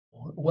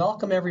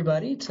welcome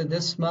everybody to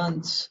this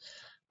month's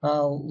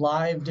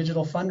live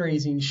digital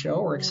fundraising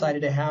show. We're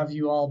excited to have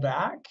you all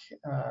back.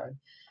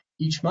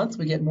 Each month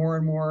we get more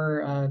and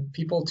more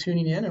people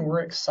tuning in, and we're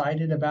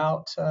excited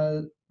about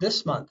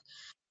this month.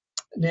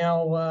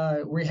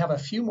 Now, we have a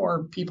few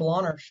more people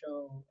on our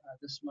show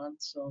this month,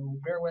 so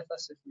bear with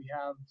us if we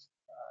have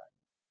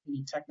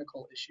any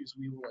technical issues.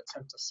 We will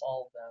attempt to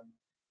solve them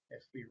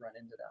if we run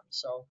into them.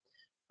 So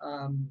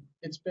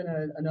it's been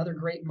another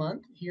great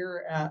month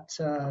here at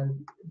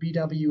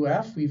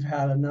BWF. We've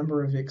had a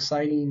number of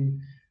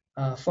exciting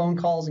phone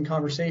calls and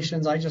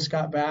conversations. I just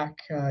got back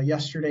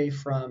yesterday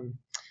from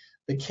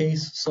the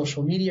CASE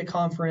social media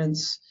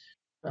conference.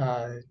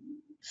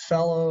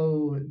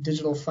 Fellow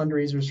digital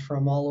fundraisers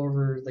from all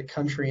over the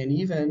country, and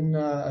even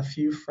a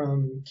few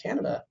from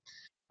Canada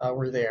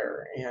were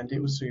there. And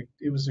it was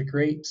a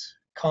great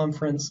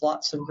conference,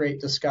 lots of great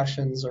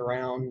discussions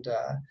around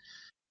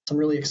some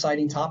really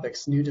exciting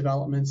topics, new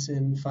developments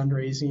in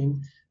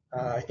fundraising.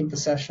 I think the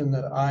session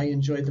that I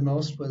enjoyed the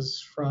most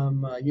was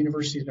from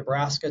University of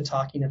Nebraska,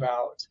 talking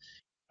about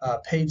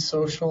paid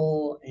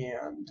social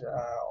and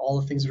all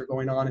the things that are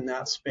going on in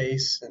that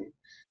space. And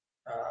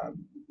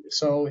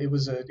so it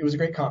was a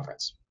great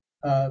conference.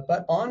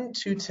 But on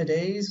to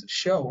today's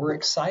show. We're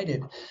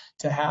excited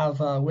to have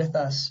with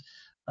us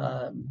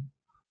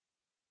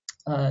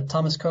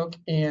Thomas Koch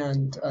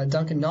and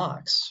Duncan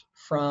Knox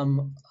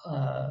from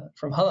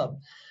Hubbub.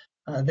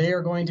 They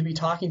are going to be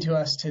talking to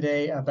us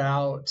today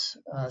about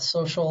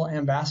social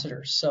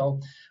ambassadors. So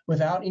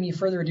without any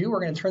further ado,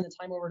 we're going to turn the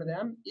time over to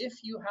them.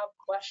 If you have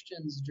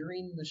questions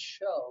during the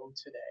show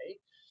today,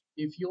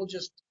 if you'll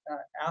just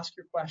ask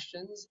your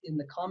questions in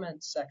the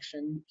comments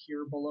section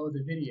here below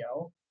the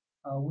video,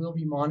 we'll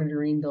be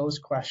monitoring those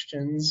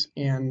questions,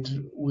 and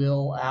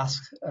we'll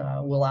ask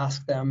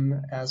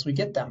them as we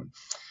get them.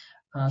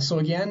 So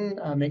again,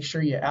 make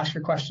sure you ask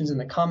your questions in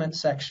the comments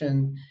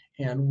section,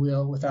 and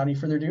without any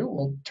further ado,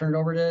 we'll turn it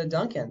over to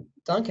Duncan.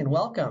 Duncan,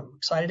 welcome.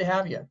 Excited to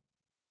have you.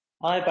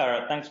 Hi,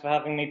 Barrett. Thanks for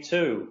having me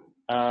too.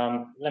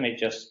 I've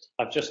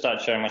just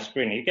started sharing my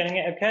screen. Are you getting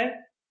it okay?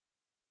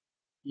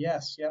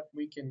 Yes, yep,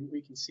 we can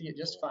see it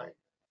just fine.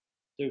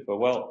 Super.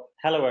 Well,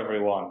 hello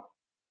everyone.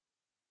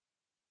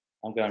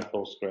 I'm going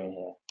full screen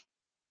here.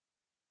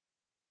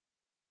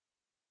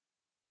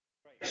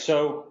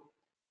 So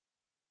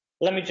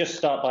let me just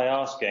start by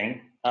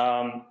asking,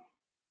 how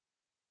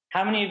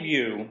many of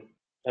you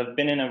have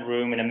been in a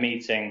room in a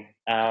meeting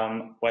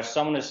where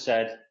someone has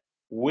said,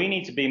 we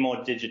need to be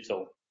more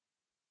digital?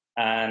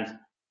 And,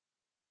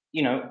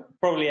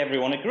 probably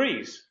everyone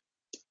agrees.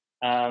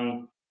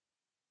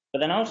 But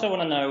then I also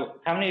want to know,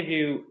 how many of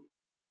you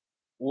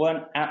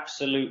weren't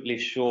absolutely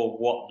sure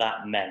what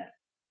that meant?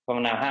 Come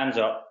on now, hands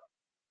up.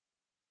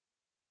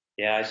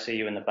 Yeah, I see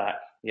you in the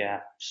back. Yeah.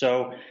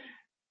 So,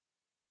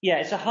 yeah,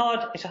 it's a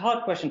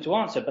hard question to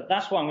answer, but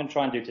that's what I'm going to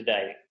try and do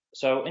today.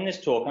 So in this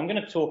talk, I'm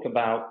going to talk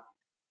about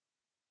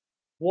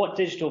what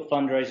digital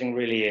fundraising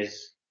really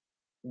is,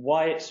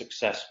 why it's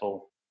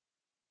successful,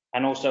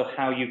 and also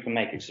how you can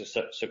make it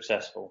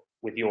successful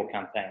with your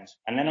campaigns.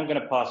 And then I'm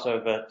going to pass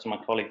over to my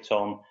colleague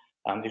Tom,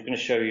 who's going to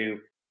show you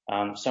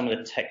some of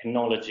the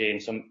technology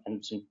and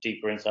some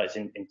deeper insights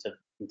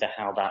into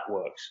how that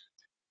works.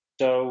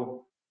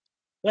 So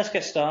let's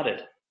get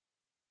started.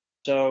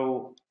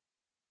 So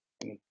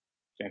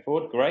going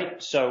forward,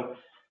 great. So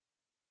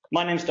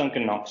my name's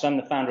Duncan Knox. I'm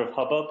the founder of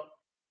Hubbub.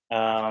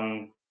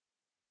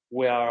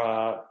 We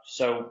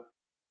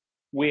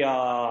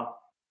are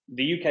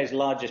the UK's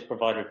largest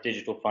provider of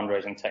digital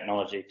fundraising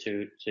technology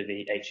to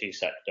the HE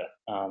sector.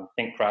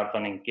 Think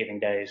crowdfunding, giving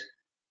days,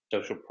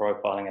 social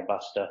profiling,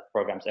 ambassador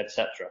programs,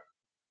 etc.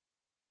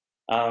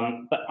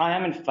 But I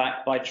am, in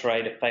fact, by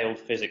trade, a failed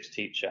physics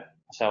teacher.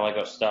 That's how I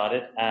got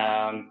started.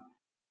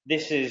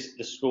 This is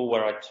the school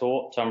where I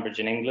taught, Tunbridge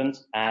in England,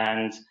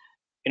 and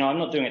I'm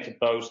not doing it to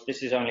boast.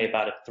 This is only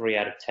about a 3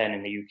 out of 10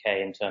 in the UK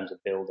in terms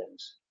of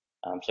buildings,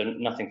 so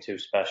nothing too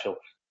special.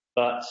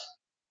 But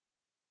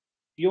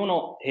you're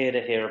not here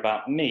to hear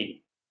about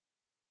me.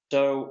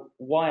 So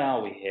why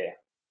are we here?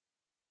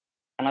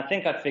 And I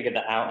think I figured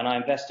that out, and I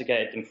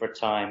investigated them for a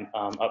time,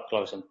 up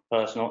close and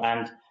personal,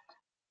 and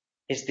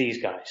it's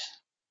these guys.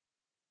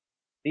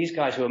 These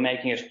guys who are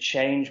making us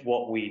change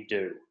what we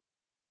do.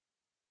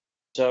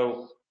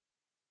 So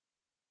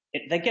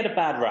they get a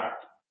bad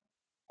rap.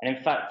 And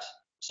in fact,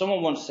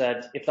 someone once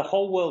said, if the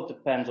whole world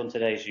depends on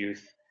today's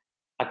youth,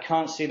 I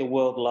can't see the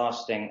world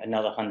lasting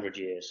another 100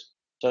 years.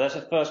 So that's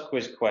the first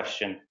quiz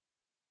question.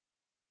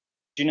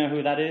 Do you know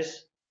who that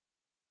is?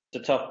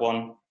 It's a tough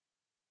one.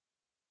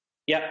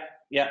 Yeah,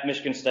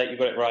 Michigan State, you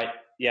got it right.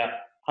 Yeah,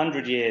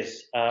 100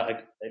 years,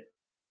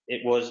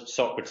 it was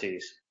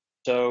Socrates.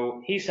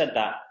 So he said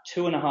that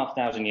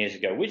 2,500 years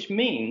ago, which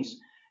means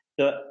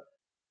that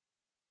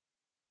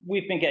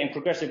we've been getting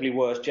progressively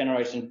worse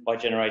generation by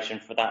generation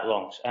for that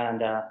long,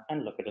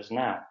 and look at us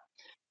now.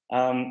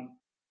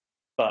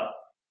 But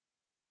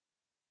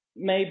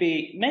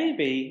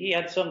maybe he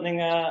had something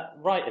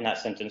right in that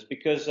sentence,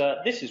 because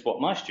this is what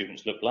my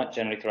students look like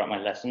generally throughout my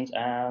lessons,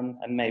 and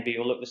maybe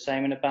you'll look the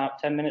same in about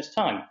 10 minutes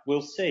time.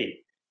 We'll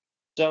see.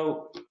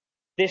 So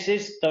this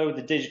is, though,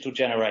 the digital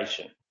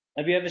generation.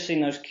 Have you ever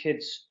seen those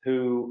kids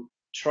who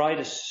try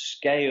to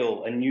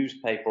scale a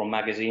newspaper or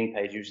magazine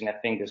page using their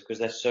fingers because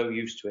they're so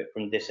used to it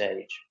from this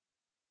age,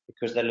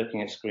 because they're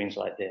looking at screens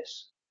like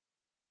this?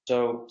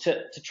 So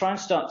to try and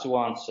start to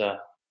answer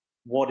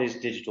what is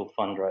digital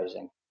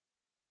fundraising,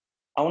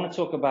 I want to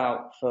talk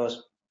about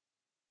first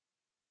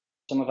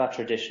some of our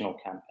traditional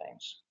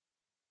campaigns.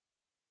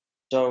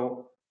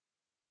 So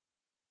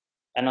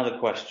another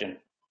question,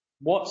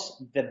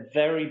 what's the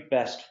very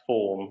best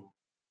form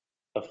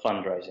of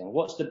fundraising?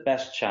 What's the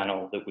best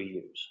channel that we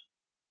use?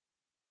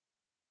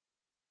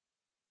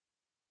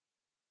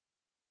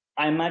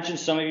 I imagine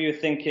some of you are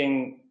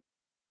thinking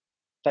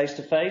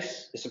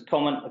face-to-face. It's a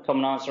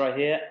common answer I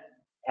hear,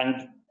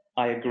 and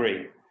I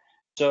agree.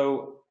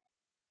 So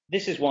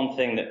this is one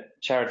thing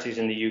that charities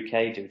in the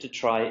UK do to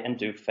try and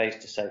do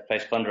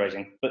face-to-face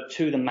fundraising, but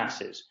to the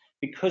masses,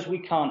 because we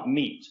can't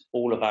meet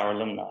all of our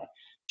alumni.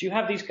 Do you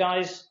have these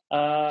guys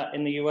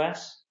in the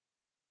US?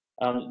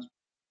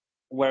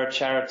 Where a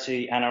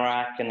charity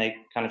anorak and they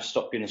kind of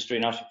stop you in the street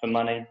and ask you for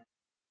money.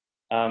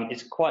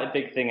 It's quite a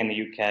big thing in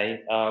the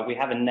UK. We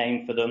have a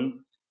name for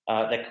them.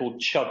 They're called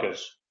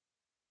chuggers.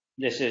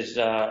 This is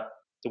the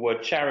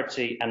word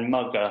charity and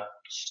mugger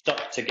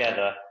stuck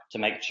together to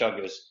make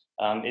chuggers.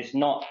 It's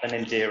not an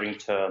endearing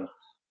term.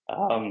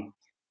 And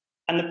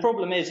the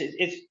problem is,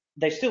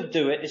 they still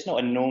do it. It's not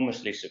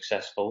enormously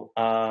successful.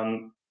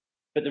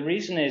 But the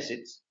reason is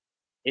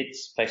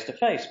it's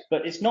face-to-face,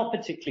 but it's not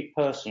particularly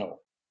personal,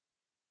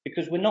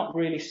 because we're not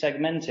really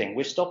segmenting.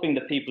 We're stopping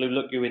the people who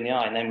look you in the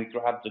eye and then we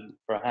grab them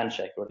for a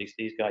handshake, or at least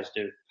these guys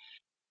do.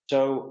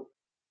 So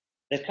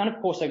there's kind of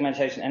poor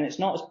segmentation, and it's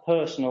not as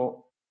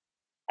personal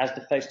as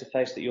the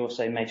face-to-face that your,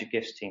 say, major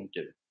gifts team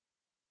do.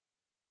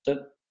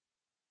 So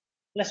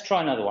let's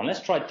try another one.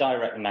 Let's try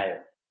direct mail.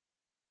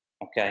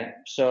 Okay,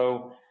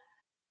 so,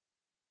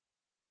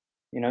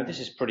 you know, this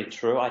is pretty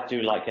true. I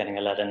do like getting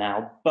a letter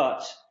now,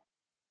 but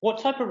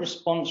what type of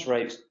response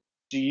rates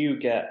do you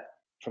get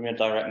from your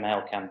direct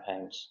mail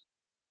campaigns?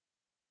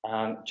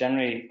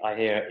 Generally, I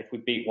hear if we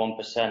beat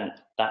 1%,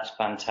 that's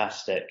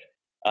fantastic,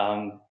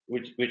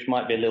 which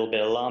might be a little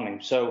bit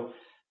alarming. So,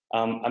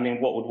 I mean,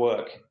 what would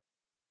work?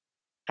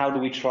 How do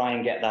we try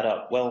and get that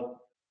up?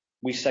 Well,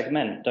 we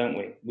segment, don't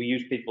we? We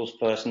use people's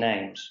first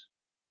names.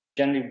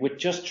 Generally, we're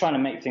just trying to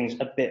make things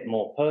a bit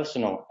more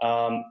personal.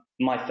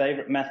 My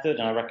favorite method,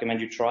 and I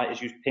recommend you try it,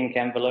 is use pink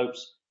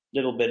envelopes, a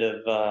little bit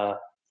of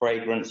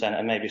fragrance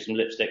and maybe some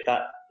lipstick.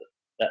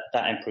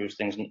 That improves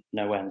things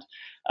no end.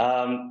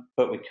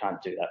 But we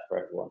can't do that for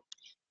everyone.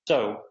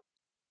 So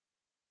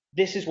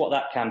this is what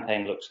that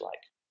campaign looks like.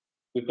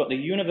 We've got the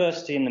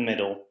university in the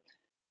middle,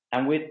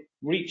 and we're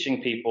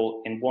reaching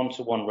people in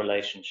one-to-one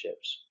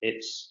relationships.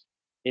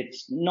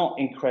 It's not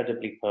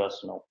incredibly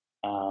personal.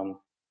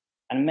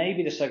 And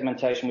maybe the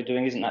segmentation we're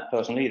doing isn't that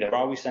personal either.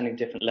 Are we sending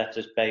different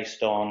letters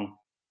based on,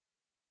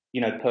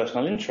 you know,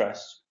 personal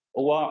interests?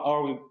 Or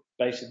are we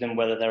basing them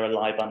whether they're a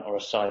lie bunt or a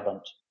sci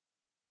bunt?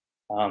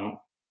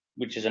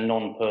 Which is a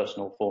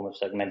non-personal form of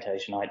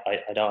segmentation,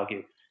 I'd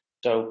argue.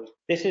 So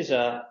this is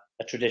a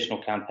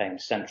traditional campaign,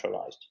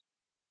 centralized.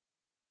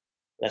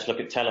 Let's look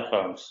at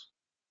telephones.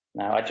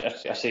 Now,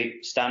 I see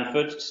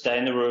Stanford, stay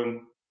in the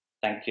room.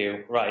 Thank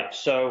you. Right,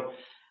 so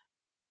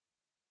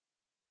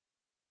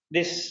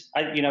this,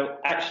 you know,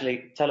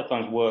 actually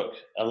telephones work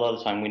a lot of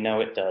the time. We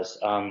know it does.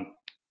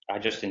 I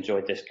just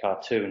enjoyed this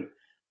cartoon.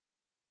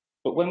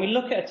 But when we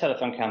look at a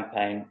telephone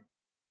campaign,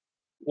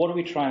 what are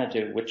we trying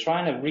to do? We're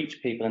trying to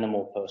reach people in a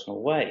more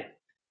personal way.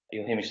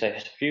 You'll hear me say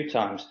this a few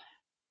times.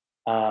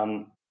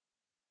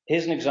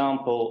 Here's an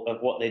example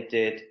of what they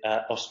did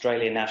at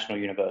Australian National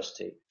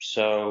University.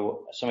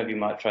 So some of you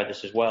might have tried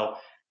this as well.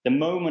 The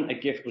moment a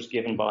gift was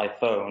given by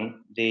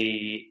phone,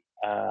 the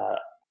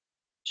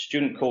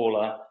student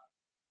caller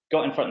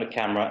got in front of the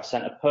camera,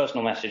 sent a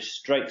personal message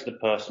straight to the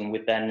person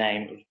with their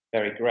name. It was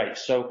very great.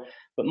 So,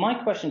 but my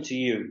question to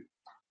you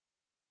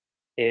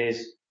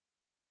is,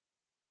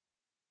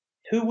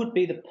 who would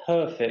be the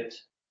perfect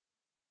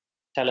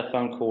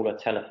telephone caller,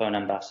 telephone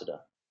ambassador?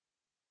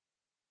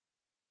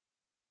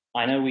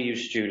 I know we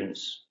use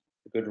students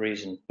for good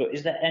reason, but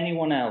is there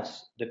anyone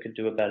else that could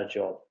do a better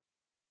job?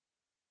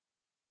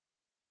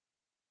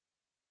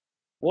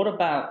 What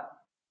about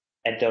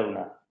a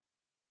donor?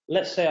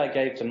 Let's say I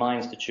gave to my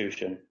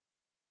institution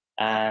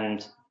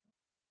and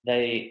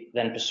they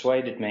then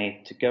persuaded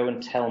me to go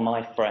and tell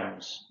my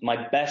friends,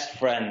 my best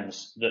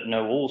friends that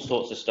know all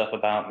sorts of stuff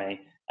about me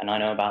and I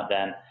know about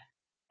them,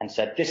 and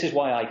said, this is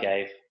why I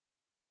gave.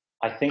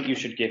 I think you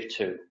should give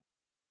too.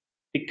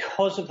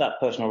 Because of that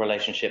personal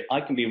relationship,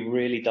 I can be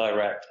really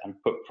direct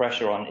and put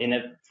pressure on in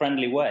a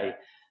friendly way.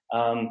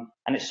 And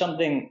it's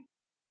something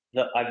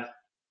that I've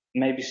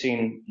maybe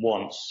seen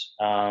once,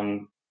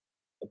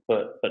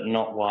 but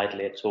not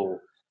widely at all.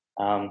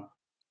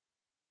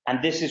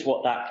 And this is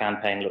what that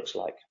campaign looks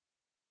like.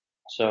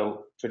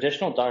 So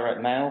traditional direct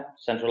mail,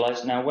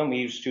 centralized. Now, when we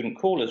use student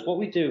callers, what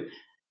we do,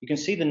 you can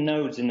see the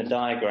nodes in the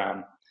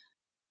diagram.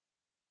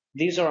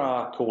 These are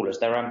our callers,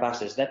 they're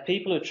ambassadors. They're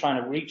people who are trying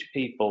to reach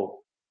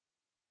people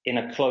in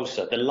a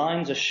closer. The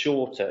lines are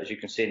shorter, as you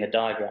can see in the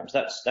diagrams.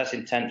 That's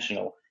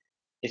intentional.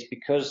 It's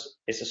because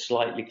it's a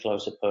slightly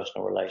closer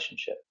personal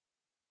relationship.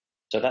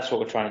 So that's what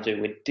we're trying to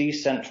do. We're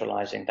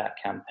decentralizing that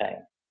campaign.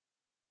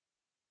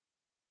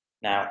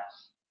 Now,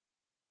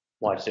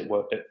 why does it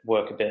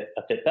work a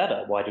bit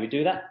better? Why do we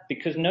do that?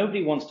 Because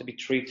nobody wants to be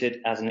treated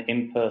as an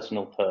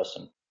impersonal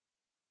person.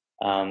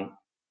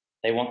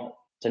 They want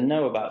to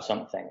know about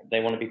something. They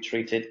want to be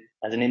treated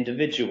as an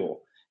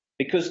individual,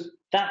 because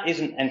that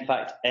isn't, in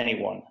fact,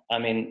 anyone. I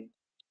mean,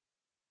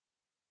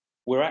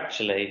 we're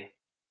actually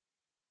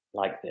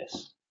like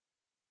this.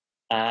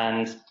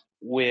 And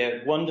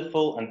we're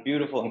wonderful and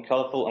beautiful and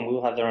colorful, and we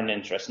all have their own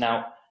interests.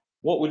 Now,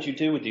 what would you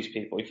do with these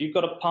people? If you've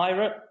got a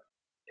pirate,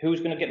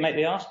 who's going to make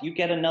the ask? You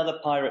get another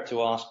pirate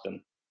to ask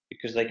them,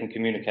 because they can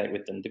communicate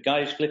with them. The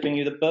guy who's flipping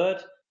you the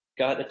bird,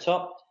 guy at the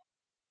top,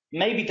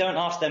 maybe don't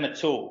ask them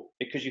at all,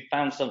 because you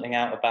found something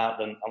out about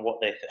them and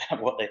what they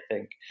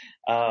think.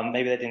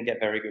 Maybe they didn't get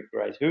very good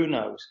grades. Who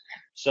knows?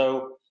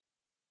 So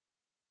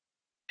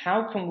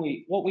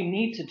what we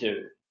need to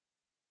do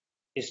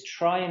is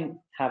try and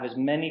have as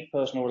many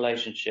personal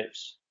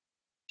relationships,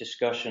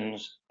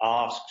 discussions,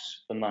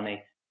 asks for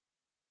money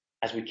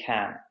as we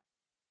can.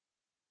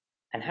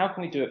 And how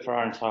can we do it for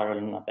our entire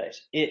alumni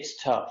base?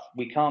 It's tough.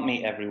 We can't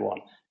meet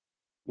everyone.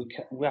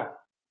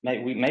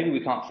 Maybe we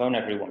can't phone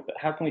everyone, but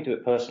how can we do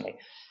it personally?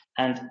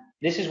 And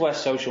this is where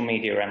social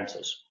media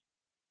enters.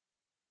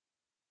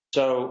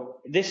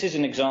 So this is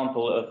an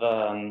example of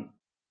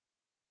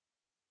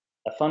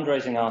a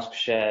fundraising ask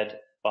shared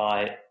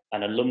by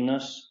an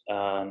alumnus,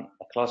 a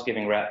class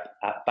giving rep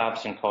at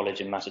Babson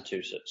College in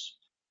Massachusetts.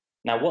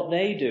 Now, what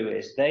they do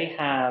is they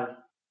have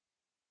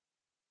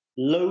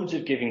loads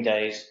of giving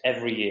days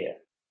every year.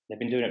 They've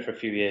been doing it for a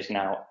few years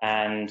now,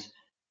 and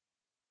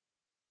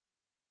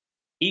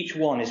each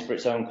one is for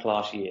its own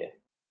class year.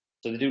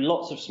 So they do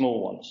lots of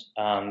small ones,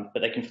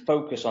 but they can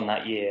focus on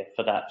that year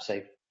for that,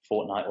 say,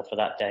 fortnight, or for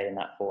that day in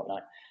that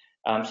fortnight.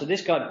 So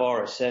this guy,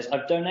 Boris, says,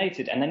 I've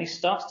donated, and then he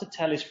starts to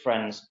tell his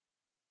friends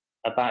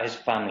about his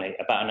family,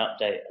 about an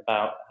update,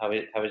 about how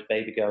his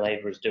baby girl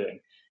Ava is doing.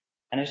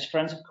 And his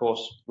friends, of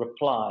course,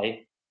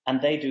 reply, and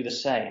they do the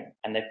same.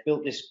 And they've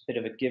built this bit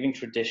of a giving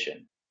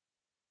tradition.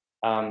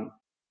 And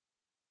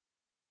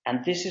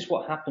this is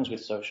what happens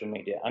with social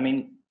media. I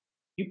mean,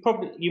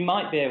 you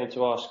might be able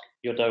to ask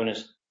your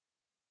donors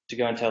to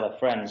go and tell their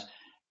friends.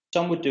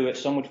 Some would do it,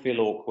 some would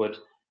feel awkward,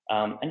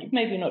 and you're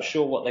maybe not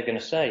sure what they're going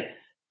to say.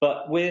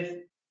 But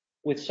with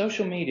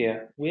social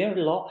media, we're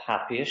a lot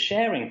happier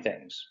sharing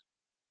things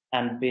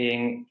and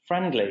being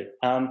friendly.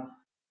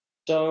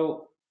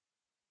 So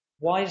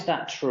why is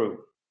that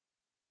true?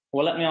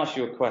 Well, let me ask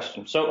you a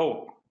question.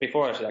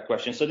 Before I answer that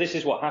question, so this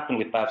is what happened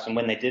with Babson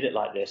when they did it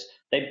like this.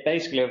 They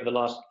basically, over the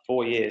last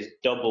 4 years,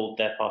 doubled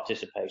their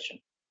participation.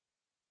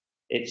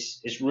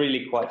 It's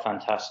really quite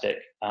fantastic.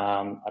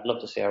 I'd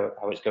love to see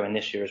how it's going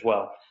this year as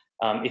well.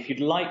 If you'd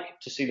like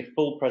to see the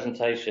full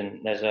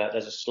presentation, there's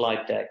a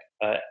slide deck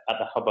at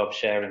the Hubbub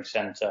Sharing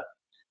Center.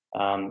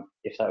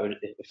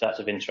 If that's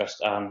of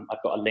interest,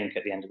 I've got a link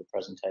at the end of the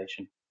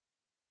presentation.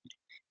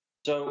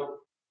 So,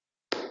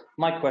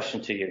 my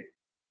question to you: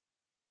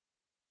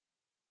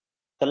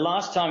 the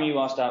last time you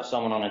asked out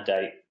someone on a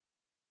date,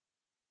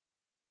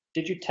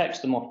 did you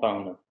text them or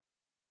phone them?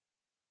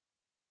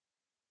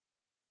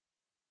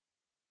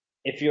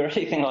 If you're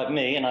anything like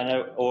me, and I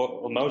know,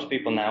 or most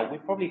people now, we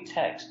probably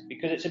text,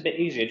 because it's a bit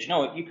easier. Do you know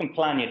what? You can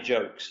plan your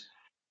jokes.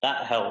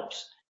 That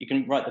helps. You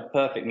can write the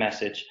perfect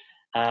message,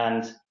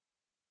 and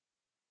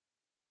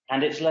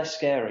it's less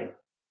scary.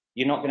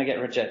 You're not going to get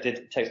rejected.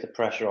 It takes the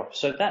pressure off.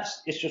 So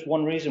it's just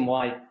one reason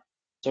why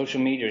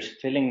social media is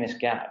filling this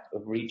gap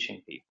of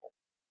reaching people.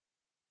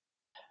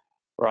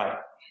 Right.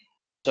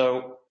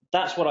 So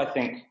that's what I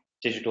think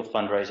digital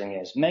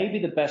fundraising is. Maybe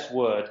the best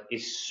word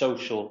is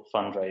social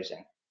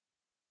fundraising.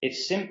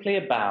 It's simply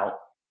about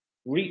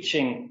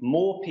reaching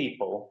more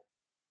people,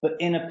 but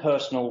in a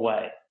personal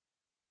way.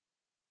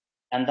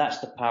 And that's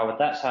the power.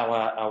 That's how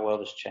our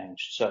world has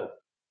changed. So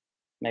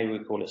maybe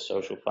we call it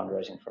social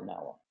fundraising from now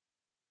on.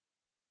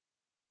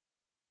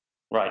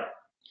 Right.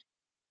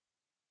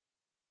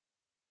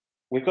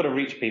 We've got to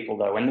reach people,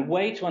 though. And the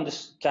way to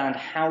understand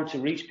how to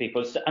reach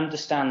people is to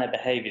understand their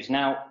behaviors.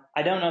 Now,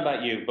 I don't know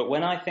about you, but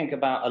when I think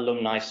about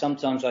alumni,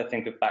 sometimes I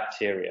think of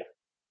bacteria.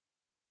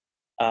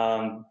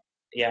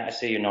 Yeah, I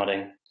see you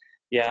nodding.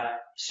 Yeah.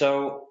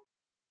 So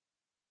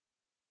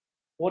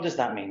what does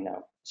that mean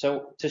now?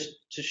 So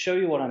to show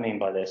you what I mean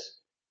by this,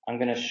 I'm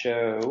going to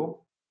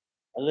show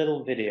a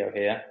little video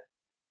here.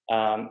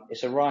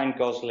 It's a Ryan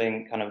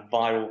Gosling kind of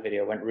viral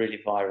video, went really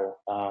viral.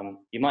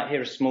 You might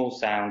hear a small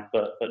sound,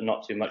 but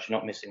not too much. You're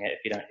not missing it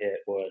if you don't hear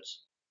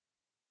words.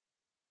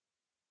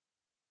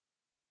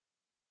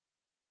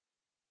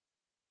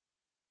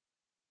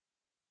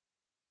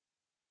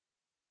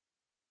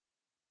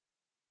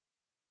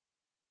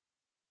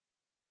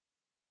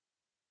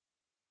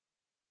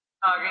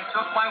 He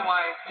took my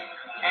wife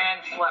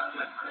and slept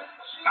with her.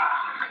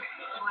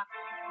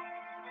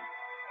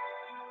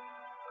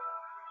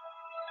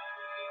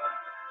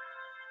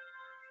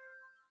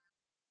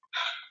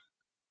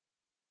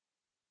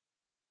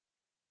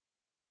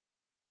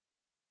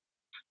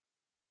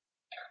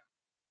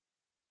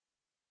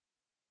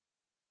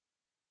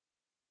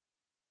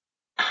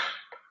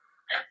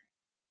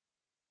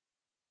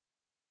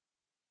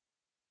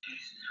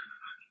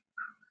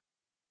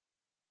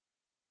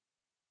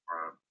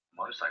 or a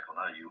motorcycle,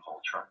 not a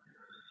U-Haul truck.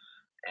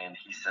 And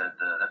he said,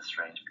 that's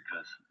strange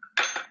because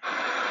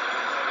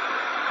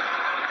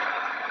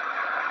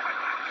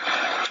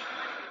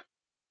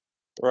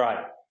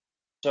Right.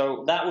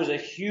 So that was a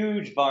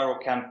huge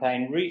viral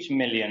campaign, reached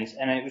millions,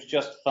 and it was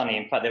just funny.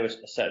 In fact, there was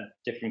a set of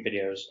different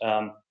videos.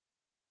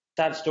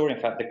 Sad story, in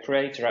fact, the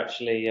creator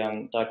actually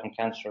died from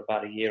cancer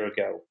about a year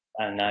ago.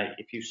 And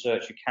if you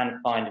search, you can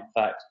find, in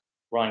fact,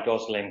 Ryan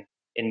Gosling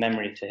in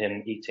memory to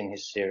him eating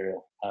his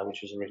cereal, which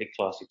was a really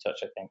classy touch,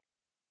 I think.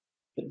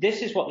 But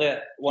this is what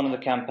one of the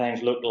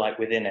campaigns looked like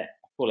within it.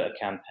 I call it a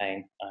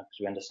campaign because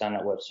we understand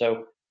that word.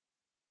 So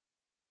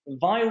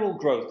viral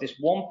growth, this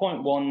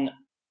 1.1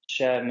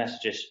 share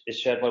messages is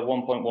shared by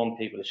 1.1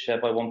 people, is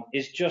shared by one,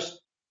 is just,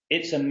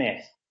 it's a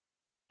myth.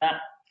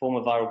 That form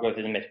of viral growth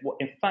is a myth.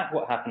 In fact,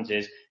 what happens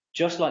is,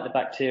 just like the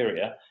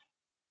bacteria,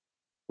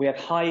 we have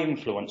high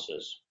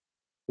influencers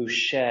who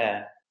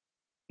share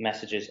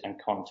messages and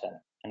content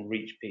and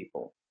reach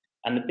people.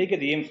 And the bigger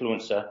the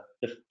influencer,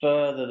 the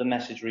further the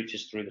message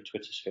reaches through the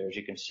Twitter sphere, as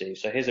you can see.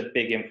 So here's a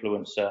big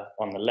influencer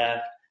on the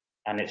left,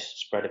 and it's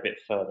spread a bit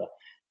further.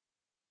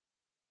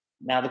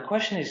 Now, the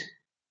question is,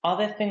 are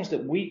there things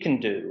that we can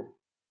do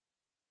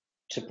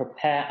to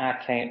prepare our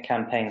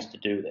campaigns to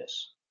do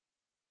this?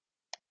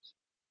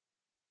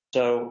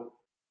 So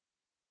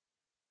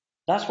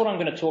that's what I'm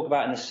going to talk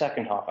about in the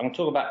second half. I'm going to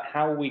talk about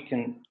how we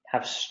can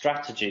have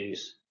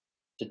strategies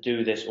to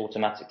do this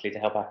automatically to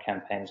help our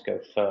campaigns go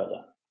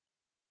further.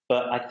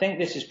 But I think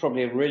this is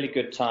probably a really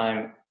good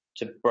time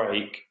to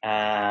break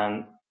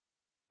and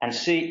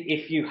see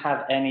if you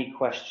have any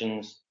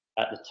questions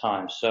at the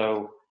time.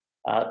 So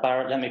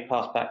Barrett, let me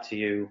pass back to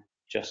you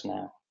just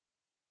now.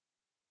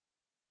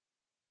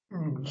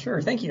 Sure,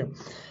 thank you.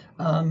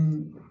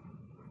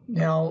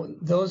 Now,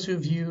 those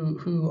of you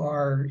who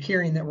are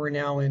hearing that we're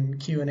now in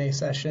Q&A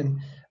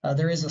session,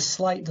 there is a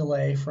slight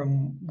delay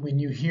from when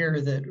you hear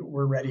that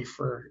we're ready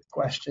for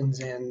questions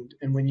and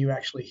when you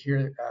actually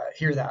hear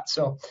that.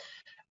 So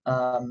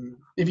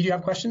if you do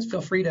have questions,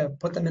 feel free to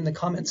put them in the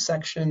comments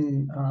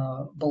section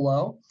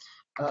below.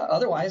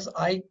 Otherwise,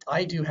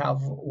 I do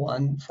have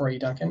one for you,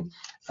 Duncan.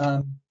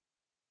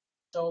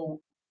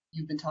 So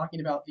you've been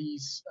talking about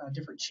these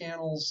different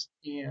channels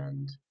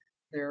and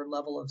their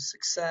level of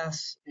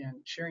success and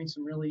sharing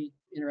some really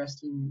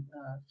interesting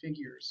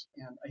figures.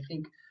 And I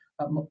think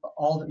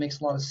all of it makes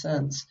a lot of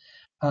sense.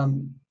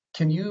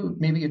 Can you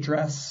maybe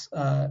address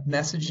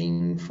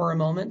messaging for a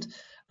moment?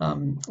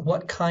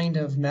 What kind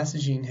of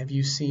messaging have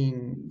you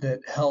seen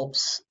that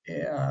helps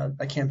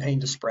a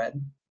campaign to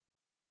spread?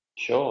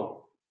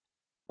 Sure.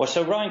 Well,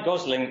 so Ryan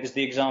Gosling is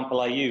the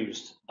example I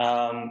used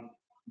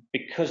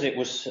because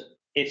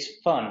it's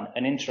fun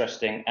and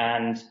interesting.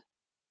 And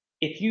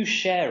if you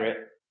share it,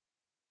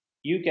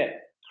 you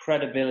get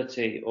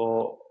credibility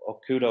or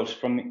kudos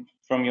from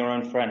your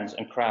own friends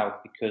and crowd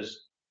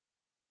because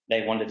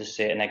they wanted to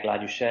see it and they're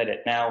glad you shared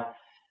it. Now,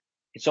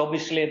 it's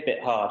obviously a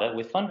bit harder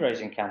with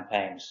fundraising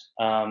campaigns,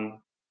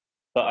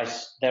 but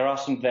there are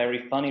some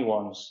very funny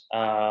ones.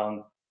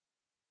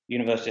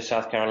 University of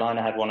South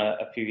Carolina had one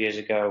a few years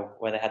ago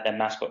where they had their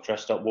mascot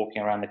dressed up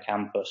walking around the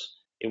campus.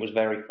 It was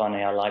very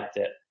funny. I liked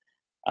it.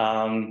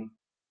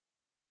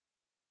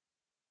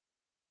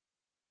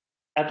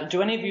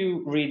 Do any of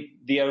you read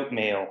The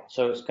Oatmeal?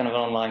 So it's kind of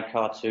an online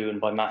cartoon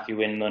by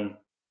Matthew Inman.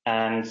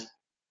 And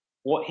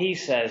what he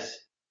says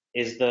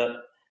is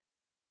that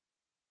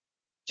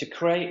to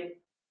create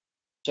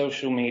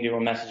social media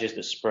or messages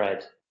that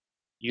spread,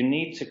 you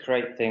need to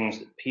create things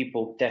that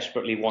people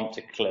desperately want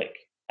to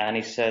click. And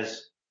he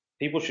says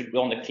people should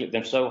want to click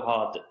them so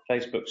hard that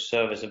Facebook's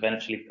servers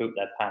eventually poop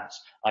their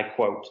pants. I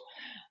quote.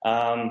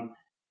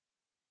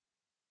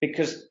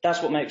 Because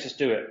that's what makes us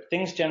do it.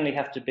 Things generally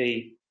have to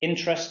be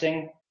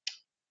interesting,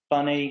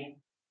 funny,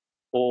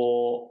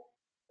 or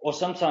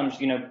sometimes,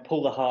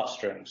 pull the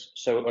heartstrings.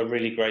 So a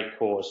really great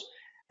cause.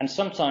 And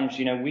sometimes,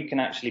 we can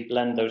actually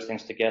blend those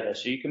things together.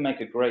 So you can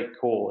make a great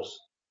cause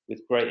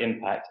with great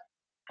impact,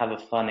 have a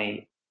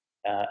funny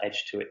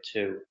edge to it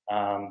too.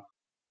 And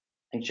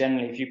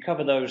generally, if you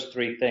cover those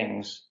three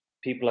things,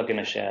 people are going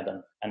to share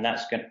them. And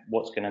that's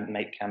what's going to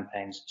make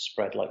campaigns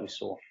spread like we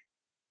saw.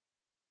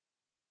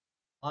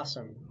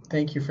 Awesome.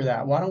 Thank you for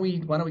that. Why don't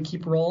we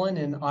keep rolling,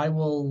 and I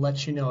will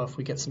let you know if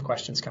we get some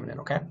questions coming in,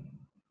 okay?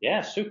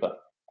 Yeah, super.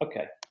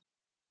 Okay.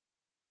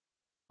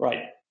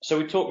 Right. So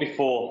we talked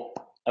before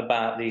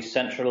about the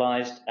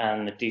centralized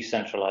and the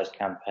decentralized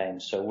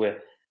campaigns. So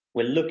we're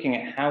looking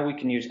at how we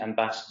can use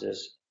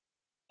ambassadors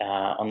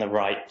on the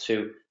right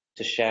to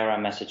share our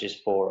messages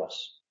for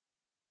us.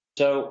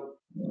 So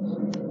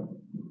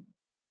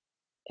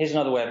here's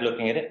another way of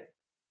looking at it.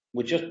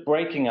 We're just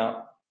breaking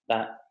up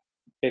that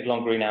big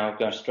long green arrow,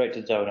 going straight to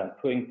the donor and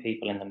putting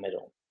people in the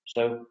middle.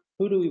 So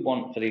who do we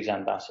want for these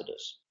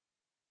ambassadors?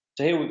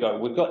 So here we go.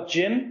 We've got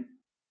Jim,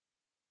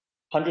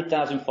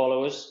 100,000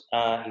 followers.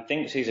 He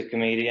thinks he's a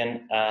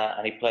comedian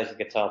and he plays the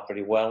guitar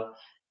pretty well.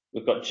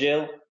 We've got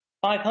Jill,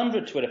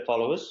 500 Twitter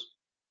followers.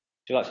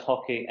 She likes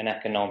hockey and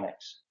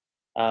economics.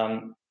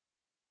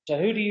 So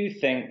who do you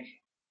think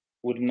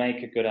would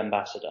make a good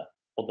ambassador,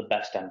 or the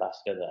best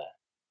ambassador there?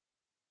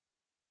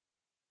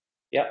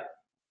 Yep,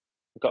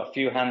 we've got a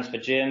few hands for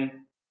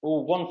Jim.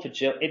 Oh, one for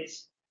Jill.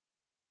 It's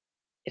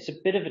a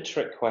bit of a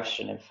trick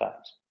question, in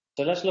fact.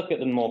 So let's look at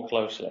them more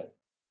closely.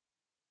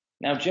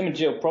 Now, Jim and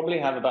Jill probably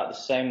have about the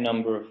same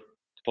number of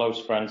close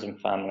friends and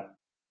family.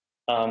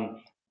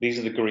 These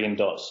are the green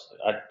dots.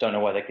 I don't know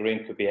why they're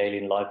green, could be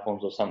alien life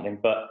forms or something,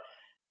 but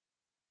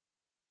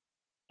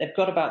they've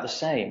got about the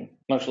same,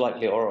 most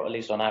likely, or at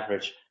least on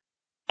average.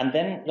 And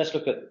then let's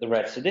look at the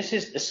red. So this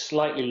is a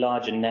slightly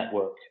larger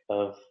network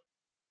of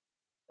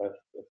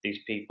these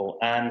people.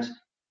 And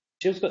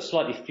Jill's got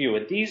slightly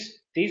fewer.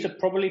 These are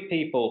probably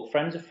people,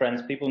 friends of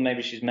friends, people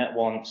maybe she's met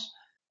once.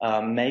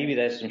 Maybe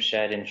there's some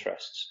shared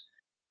interests.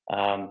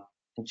 And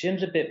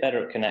Jim's a bit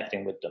better at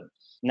connecting with them.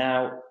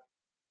 Now,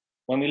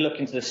 when we look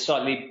into the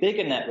slightly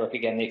bigger network,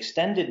 again, the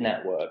extended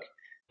network,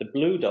 the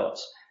blue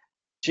dots,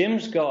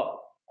 Jim's got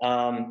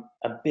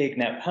a big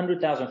network,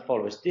 100,000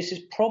 followers. This is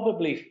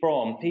probably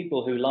from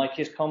people who like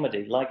his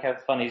comedy, like how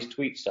funny his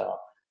tweets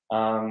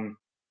are.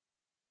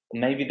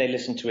 Maybe they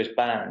listen to his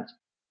band.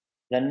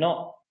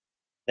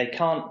 They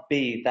can't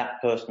be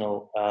that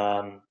personal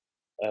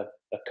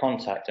a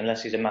contact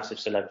unless he's a massive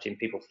celebrity and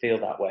people feel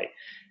that way.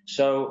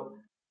 So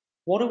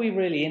what are we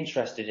really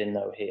interested in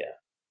though here?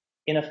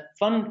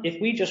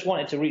 If we just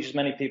wanted to reach as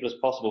many people as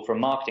possible for a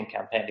marketing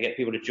campaign to get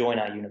people to join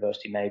our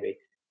university, maybe,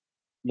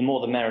 the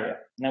more the merrier.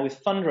 Now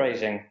with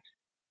fundraising,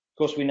 of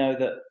course, we know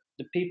that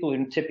the people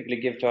who typically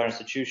give to our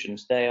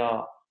institutions, they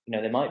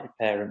might be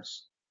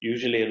parents,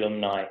 usually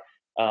alumni.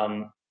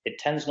 It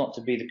tends not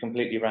to be the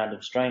completely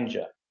random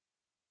stranger,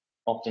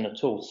 often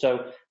at all.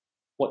 So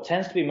what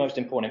tends to be most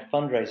important in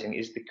fundraising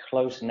is the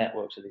close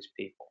networks of these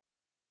people.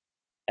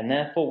 And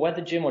therefore,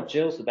 whether Jim or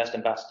Jill's the best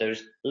ambassador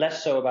is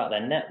less so about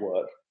their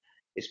network.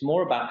 It's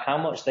more about how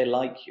much they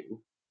like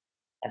you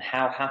and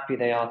how happy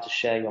they are to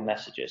share your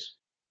messages.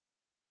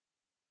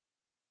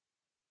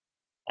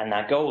 And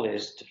our goal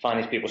is to find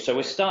these people. So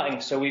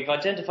we've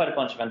identified a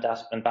bunch of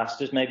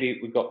ambassadors. Maybe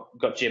we've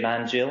got Jim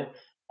and Jill.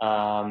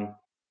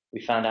 We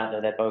found out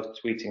that they're both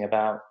tweeting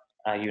about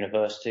our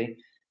university.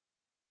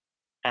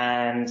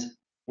 And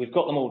we've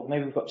got them all.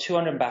 Maybe we've got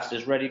 200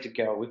 ambassadors ready to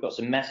go. We've got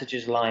some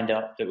messages lined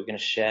up that we're going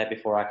to share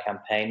before our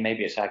campaign.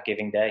 Maybe it's our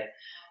giving day.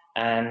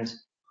 And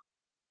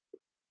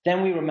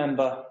then we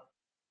remember,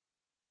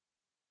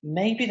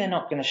 maybe they're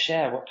not going to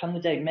share. What come the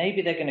day?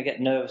 Maybe they're going to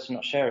get nervous and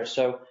not share it.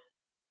 So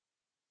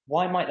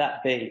why might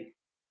that be?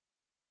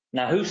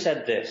 Now, who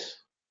said this?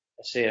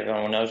 Let's see if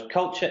everyone knows.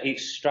 Culture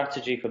eats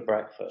strategy for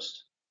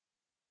breakfast.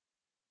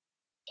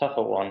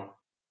 Tougher one.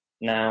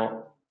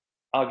 Now,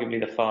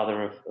 arguably the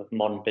father of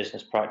modern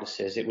business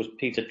practices, it was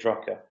Peter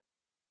Drucker.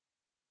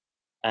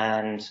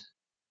 And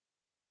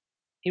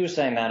he was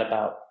saying that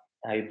about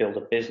how you build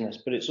a business,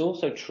 but it's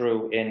also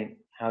true in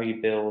how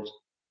you build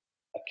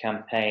a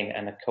campaign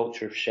and a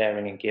culture of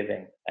sharing and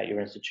giving at your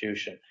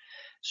institution.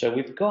 So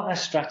we've got our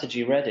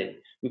strategy ready.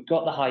 We've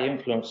got the high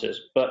influencers,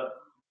 but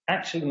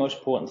actually the most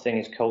important thing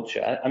is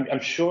culture.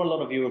 I'm sure a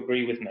lot of you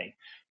agree with me.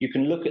 You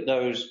can look at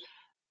those,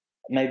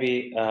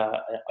 maybe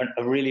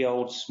a really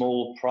old,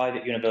 small,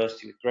 private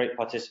university with great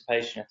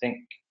participation. I think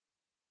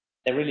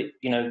they're really,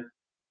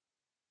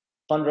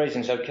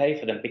 fundraising is okay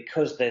for them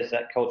because there's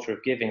that culture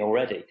of giving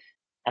already.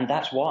 And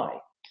that's why.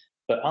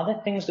 But are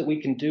there things that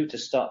we can do to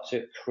start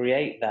to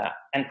create that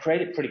and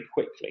create it pretty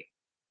quickly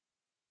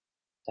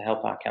to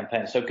help our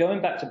campaign? So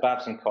going back to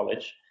Babson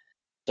College,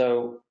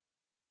 so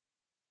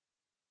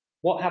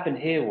what happened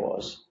here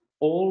was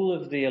all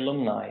of the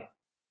alumni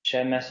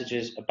share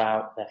messages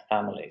about their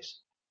families.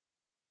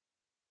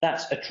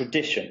 That's a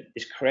tradition.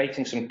 It's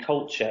creating some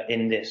culture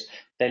in this.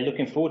 They're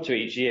looking forward to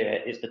each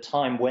year. It's the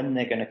time when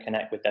they're going to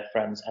connect with their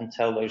friends and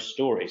tell those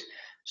stories.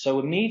 So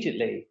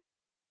immediately,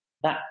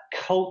 that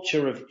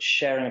culture of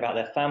sharing about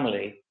their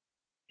family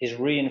is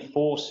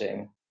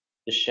reinforcing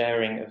the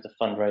sharing of the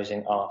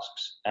fundraising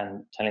asks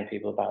and telling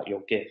people about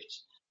your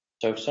gifts.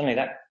 So suddenly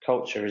that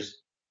culture is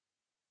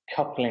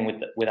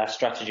coupling with our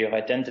strategy of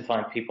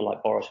identifying people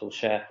like Boris who will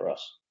share for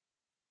us.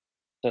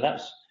 So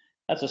that's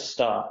a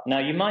start. Now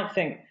you might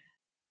think,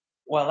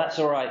 well, that's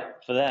all right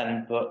for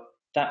them, but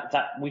that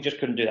we just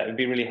couldn't do that. It would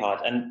be really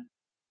hard. And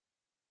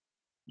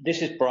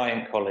this is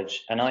Bryant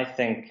College, and I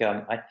think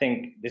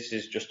this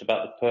is just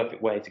about the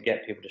perfect way to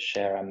get people to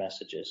share our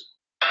messages.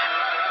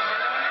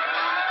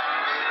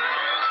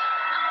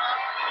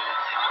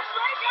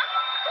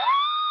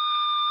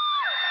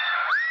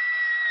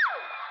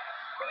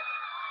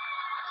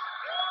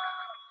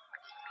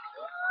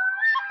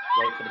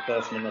 Wait for the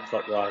person in the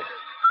top right.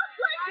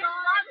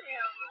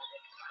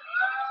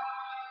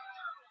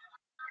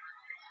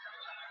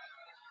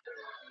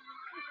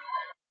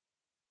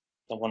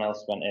 Someone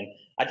else went in.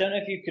 I don't know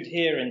if you could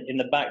hear in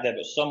the back there,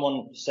 but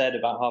someone said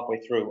about halfway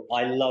through,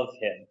 I love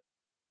him.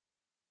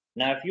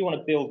 Now, if you want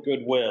to build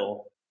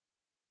goodwill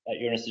at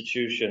your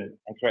institution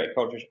and create a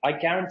culture, I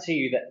guarantee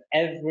you that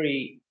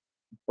every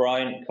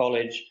Bryant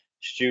College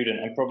student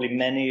and probably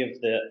many of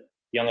the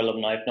young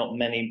alumni, if not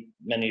many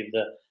of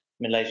the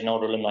middle-aged and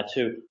older alumni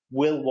too,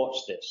 will watch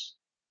this,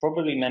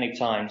 probably many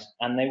times,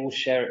 and they will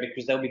share it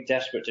because they'll be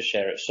desperate to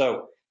share it.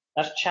 So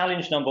that's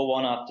challenge number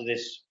one after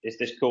this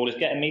call, is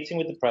get a meeting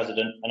with the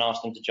president and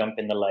ask them to jump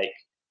in the lake.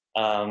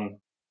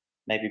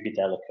 Maybe be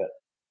delicate.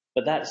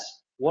 But that's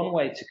one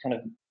way to kind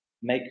of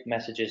make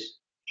messages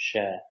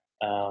share,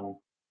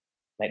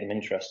 make them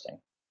interesting.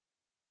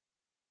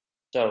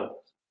 So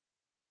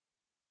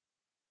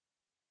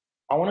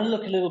I want to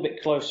look a little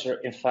bit closer,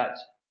 in fact,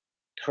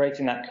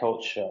 creating that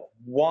culture,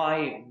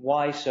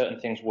 why certain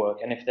things work,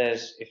 and if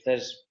there's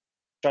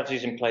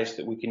strategies in place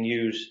that we can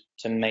use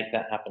to make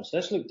that happen. So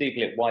let's look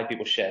deeply at why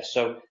people share.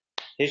 So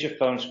here's your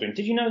phone screen.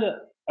 Did you know that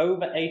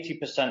over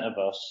 80% of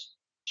us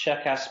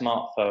check our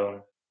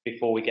smartphone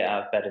before we get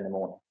out of bed in the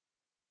morning?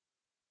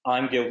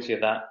 I'm guilty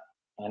of that.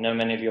 I know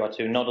many of you are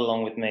too. Nod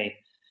along with me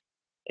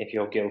if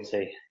you're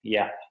guilty.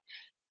 Yeah.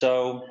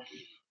 So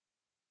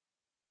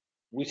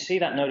we see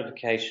that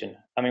notification.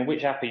 I mean,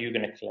 which app are you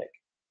going to click?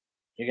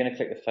 You're going to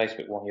click the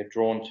Facebook one. You're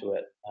drawn to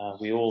it.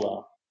 We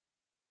all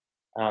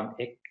are.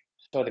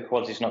 So the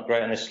quality's not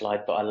great on this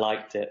slide, but I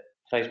liked it.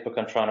 Facebook,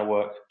 I'm trying to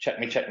work. Check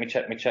me, check me,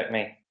 check me, check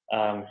me.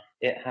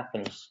 It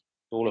happens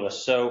to all of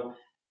us. So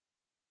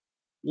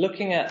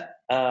looking at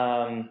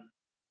why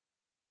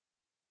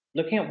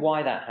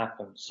that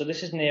happens. So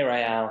this is Nir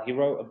Eyal. He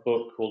wrote a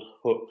book called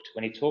Hooked,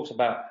 when he talks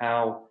about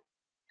how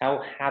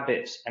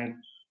habits and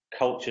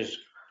cultures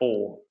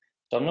form.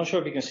 So I'm not sure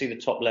if you can see the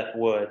top left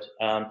word,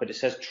 but it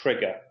says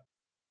trigger.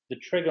 The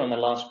trigger on the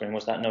last screen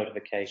was that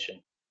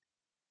notification.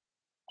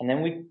 And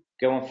then we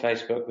go on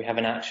Facebook, we have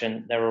an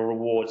action, there are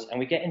rewards, and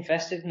we get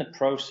invested in the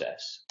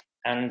process.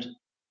 And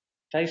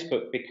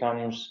Facebook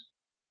becomes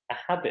a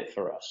habit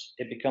for us.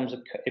 It becomes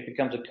a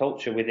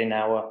culture within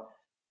our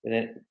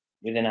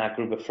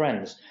group of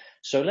friends.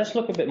 So let's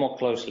look a bit more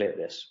closely at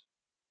this.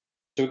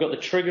 So we've got the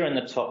trigger in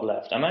the top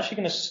left. I'm actually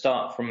going to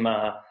start from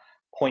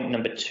point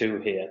number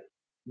 2 here.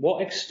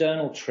 What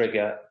external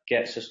trigger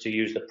gets us to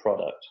use the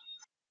product?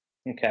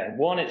 Okay,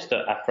 1, it's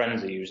that our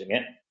friends are using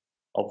it,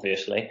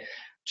 obviously.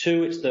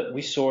 2, it's that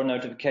we saw a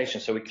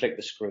notification, so we click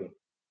the screen.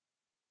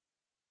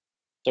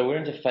 So we're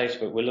into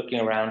Facebook, we're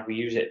looking around, we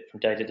use it from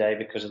day to day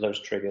because of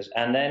those triggers.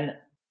 And then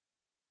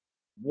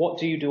what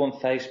do you do on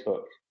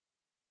Facebook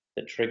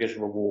that triggers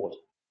reward?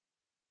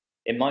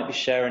 It might be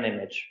share an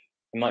image,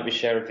 it might be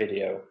share a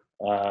video,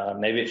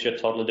 maybe it's your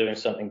toddler doing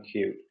something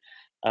cute.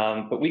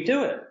 But we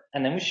do it,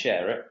 and then we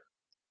share it.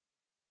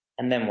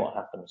 And then what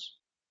happens?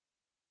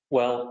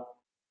 Well,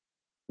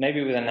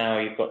 maybe within an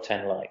hour you've got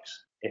 10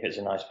 likes, if it's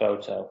a nice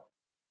photo.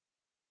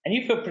 And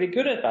you feel pretty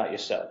good about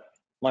yourself.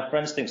 My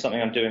friends think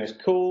something I'm doing is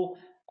cool,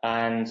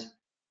 and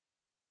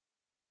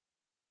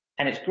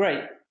it's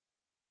great.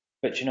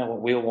 But you know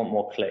what? We all want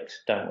more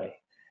clicks, don't we?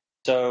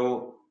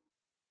 So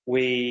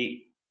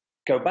we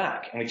go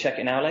back and we check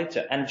it an hour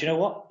later. And you know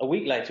what? A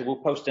week later,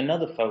 we'll post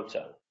another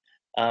photo.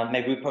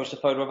 Maybe we post a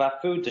photo of our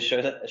food to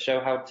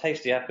show how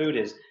tasty our food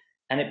is.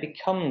 And it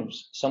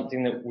becomes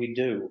something that we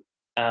do.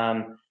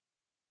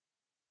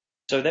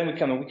 So then we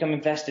become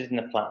invested in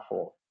the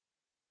platform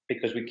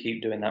because we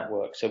keep doing that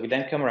work. So we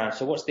then come around.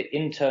 So what's the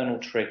internal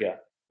trigger?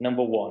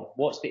 Number 1,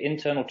 what's the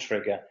internal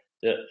trigger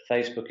that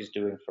Facebook is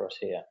doing for us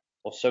here,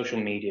 or social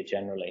media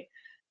generally?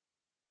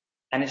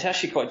 And it's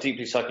actually quite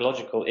deeply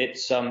psychological.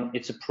 It's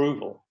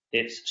approval.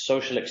 It's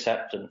social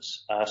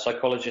acceptance.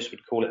 Psychologists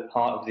would call it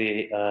part of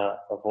the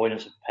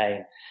avoidance of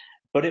pain.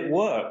 But it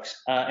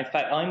works. In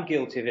fact, I'm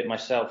guilty of it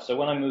myself. So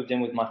when I moved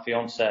in with my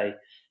fiance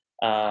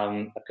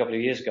a couple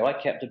of years ago, I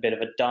kept a bit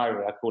of a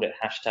diary. I called it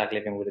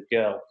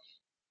 #LivingWithAGirl.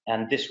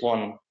 And this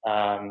one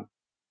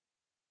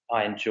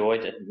I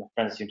enjoyed, and my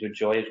friends seem to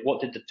enjoy it. What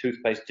did the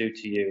toothpaste do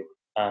to you?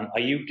 Are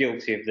you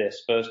guilty of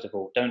this? First of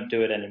all, don't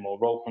do it anymore.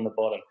 Roll from the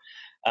bottom.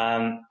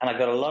 And I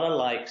got a lot of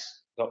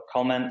likes, got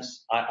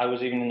comments. I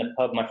was even in the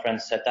pub. My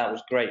friends said, that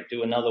was great.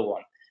 Do another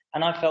one.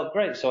 And I felt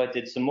great, so I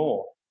did some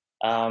more.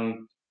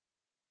 Now,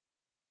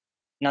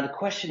 the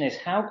question is,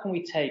 how can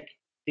we take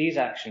these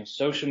actions,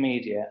 social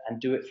media, and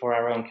do it for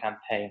our own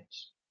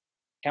campaigns?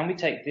 Can we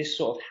take this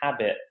sort of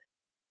habit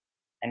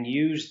and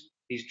use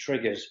these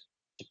triggers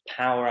to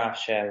power our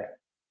sharing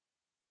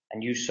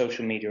and use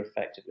social media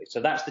effectively?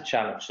 So that's the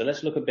challenge. So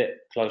let's look a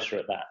bit closer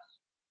at that.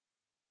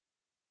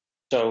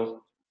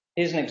 So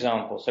here's an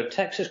example. So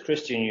Texas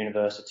Christian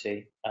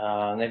University,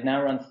 they've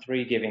now run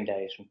 3 giving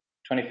days.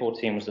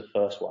 2014 was the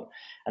first one.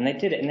 And they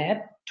did it, and they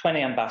had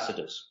 20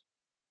 ambassadors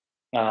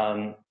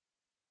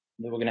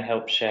that were going to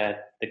help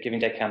share the Giving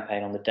Day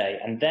campaign on the day.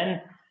 And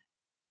then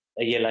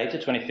a year later,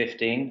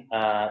 2015,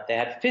 they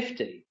had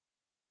 50.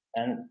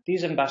 And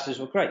these ambassadors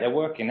were great. They're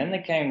working. Then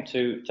they came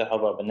to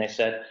Hubbub and they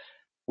said,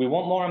 we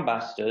want more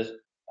ambassadors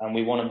and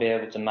we want to be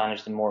able to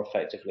manage them more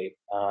effectively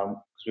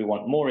because we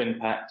want more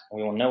impact and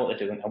we want to know what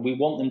they're doing and we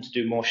want them to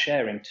do more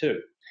sharing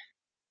too.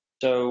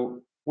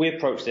 So we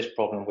approached this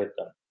problem with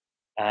them.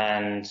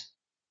 And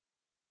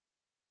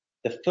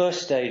the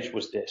first stage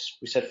was this.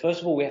 We said,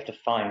 first of all, we have to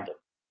find them.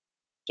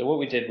 So what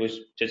we did was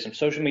did some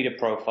social media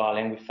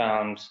profiling. We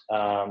found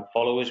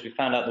followers. We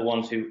found out the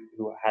ones who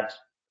had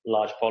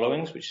large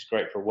followings, which is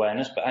great for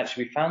awareness, but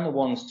actually we found the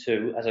ones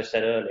too, as I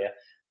said earlier,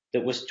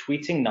 that was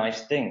tweeting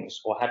nice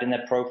things or had in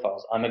their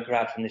profiles, I'm a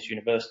grad from this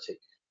university,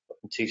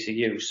 from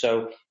TCU.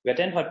 So we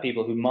identified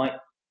people who might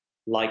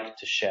like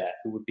to share,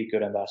 who would be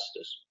good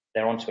ambassadors.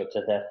 They're on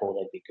Twitter, therefore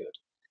they'd be good,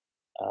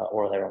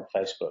 or they're on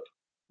Facebook.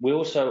 We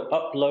also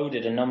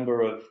uploaded a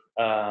number of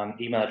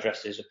email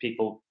addresses of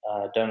people,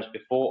 donors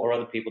before, or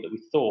other people that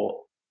we thought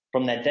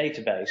from their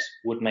database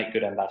would make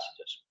good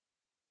ambassadors.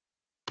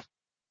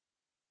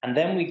 And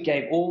then we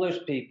gave all those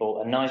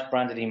people a nice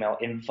branded email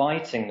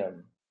inviting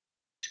them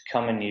to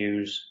come and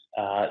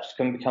to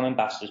come and become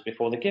ambassadors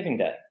before the giving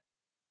day.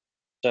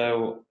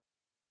 So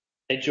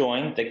they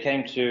joined, they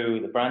came to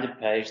the branded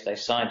page, they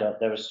signed up.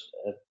 There's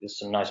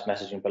some nice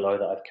messaging below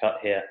that I've cut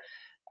here.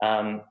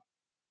 And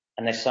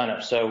they signed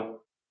up.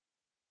 So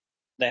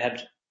they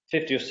had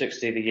 50 or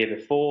 60 the year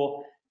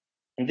before,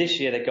 and this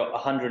year they got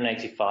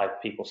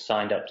 185 people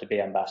signed up to be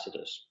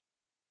ambassadors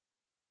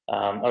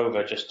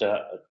over just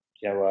a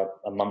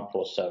month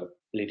or so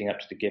leading up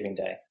to the giving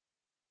day.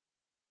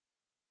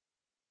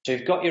 So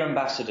you've got your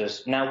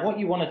ambassadors. Now what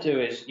you want to do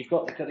is, you've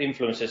got the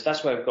influencers,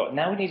 that's where we've got.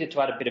 Now we needed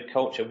to add a bit of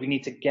culture. We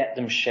need to get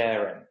them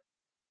sharing.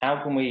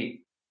 How can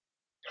we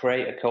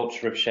create a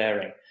culture of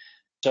sharing?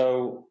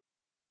 So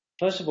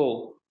first of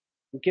all,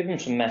 we give them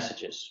some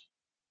messages.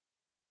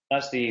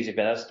 That's the easy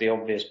bit, that's the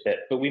obvious bit.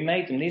 But we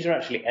made them, these are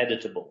actually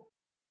editable.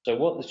 So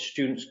what the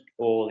students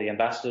or the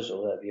ambassadors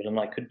or the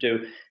alumni could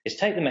do is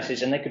take the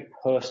message and they could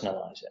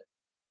personalize it.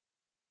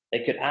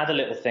 They could add a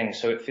little thing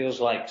so it feels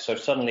like, so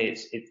suddenly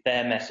it's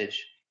their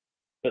message,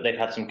 but they've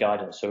had some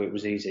guidance, so it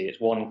was easy. It's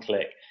one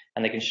click,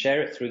 and they can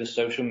share it through the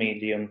social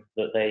medium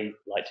that they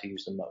like to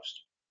use the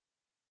most.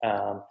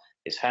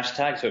 It's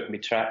hashtag, so it can be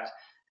tracked.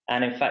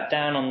 And in fact,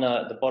 down on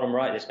the bottom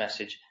right of this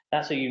message,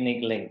 that's a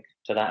unique link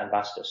to that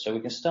ambassador. So we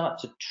can start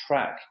to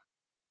track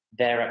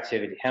their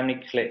activity, how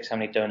many clicks, how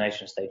many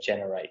donations they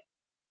generate.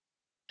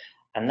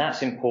 And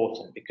that's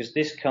important because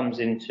this comes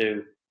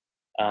into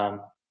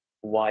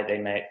why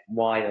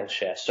they'll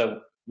share.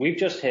 So we've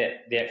just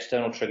hit the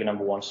external trigger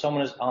number one.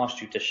 Someone has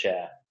asked you to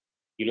share.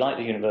 You like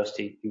the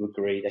university, you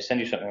agree, they send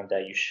you something on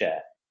day, you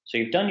share. So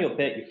you've done your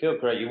bit, you feel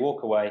great, you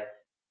walk away.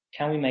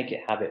 Can we make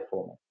it habit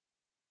forming?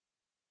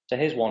 So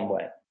here's one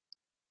way.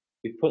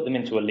 We put them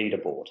into a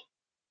leaderboard.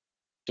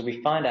 So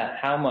we find out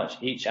how much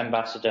each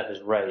ambassador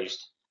has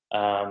raised.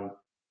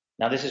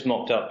 Now this is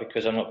mocked up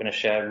because I'm not going to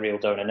share real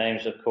donor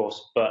names, of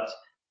course, but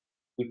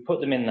we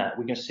put them in that.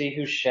 We can see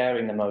who's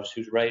sharing the most,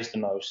 who's raised the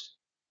most,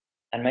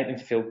 and make them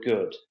feel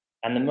good.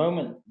 And the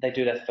moment they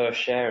do their first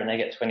share and they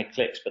get 20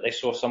 clicks, but they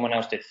saw someone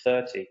else did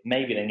 30,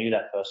 maybe they knew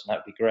that person, that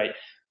would be great.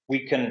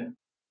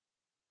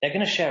 They're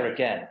going to share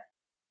again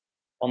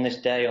on this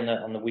day, on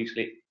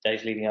the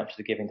days leading up to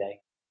the giving day.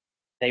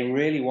 They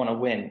really want to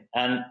win.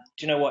 And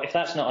do you know what? If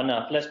that's not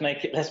enough, let's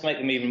make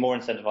them even more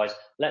incentivized.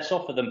 Let's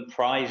offer them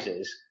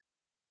prizes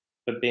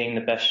for being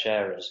the best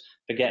sharers,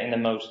 for getting the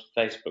most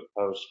Facebook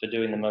posts, for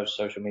doing the most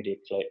social media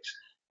clicks.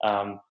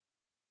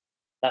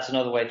 That's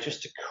another way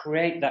just to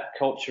create that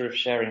culture of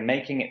sharing,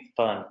 making it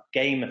fun,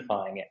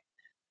 gamifying it.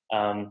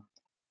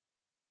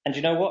 And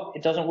you know what?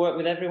 It doesn't work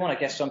with everyone. I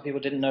guess some people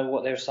didn't know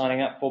what they were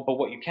signing up for, but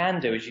what you can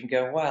do is you can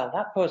go, wow,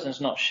 that person's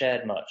not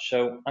shared much,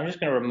 so I'm just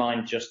going to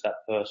remind just that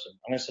person.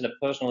 I'm going to send a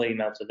personal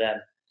email to them.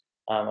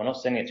 I'm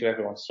not sending it to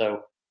everyone,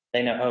 so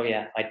they know, oh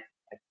yeah,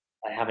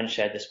 I haven't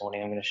shared this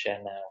morning, I'm going to share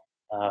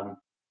now.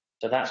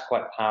 So that's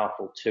quite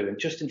powerful too, and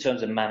just in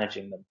terms of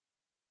managing them.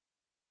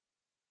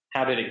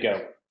 How did it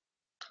go?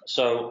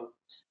 So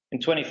in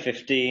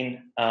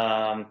 2015,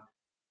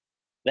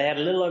 they had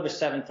a little over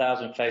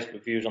 7,000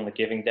 Facebook views on the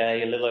giving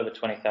day, a little over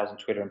 20,000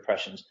 Twitter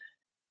impressions.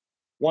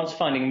 Once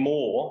finding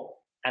more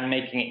and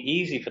making it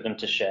easy for them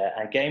to share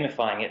and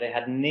gamifying it, they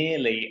had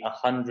nearly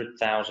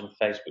 100,000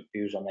 Facebook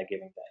views on their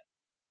giving day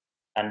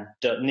and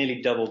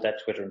nearly doubled their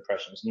Twitter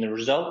impressions. And the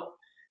result,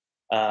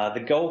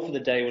 the goal for the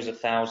day was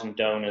 1,000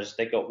 donors.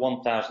 They got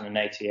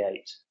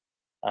 1,088,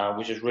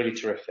 which is really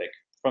terrific.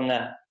 From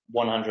their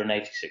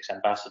 186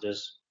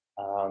 ambassadors,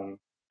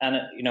 and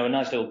a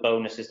nice little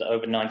bonus is that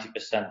over 90%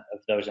 of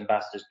those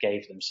ambassadors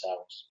gave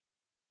themselves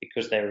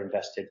because they were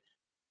invested.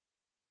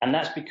 And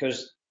that's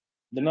because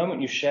the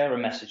moment you share a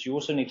message, you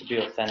also need to be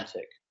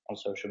authentic on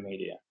social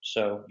media.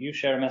 So you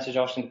share a message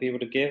asking people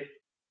to give,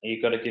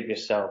 you've got to give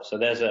yourself. So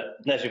there's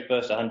your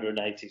first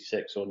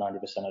 186 or 90%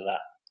 of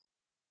that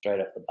straight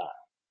off the bat.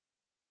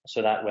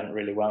 So that went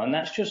really well. And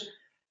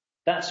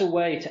that's a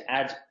way to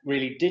add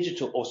really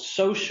digital or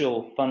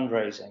social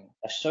fundraising,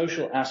 a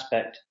social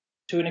aspect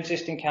to an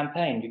existing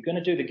campaign. You're going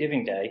to do the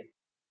giving day.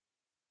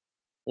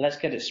 Let's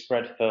get it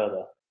spread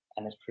further,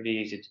 and it's pretty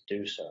easy to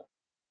do so.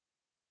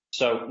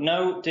 So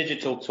no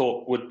digital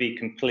talk would be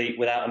complete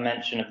without a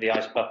mention of the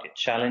Ice Bucket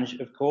Challenge,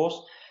 of course.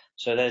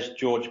 So there's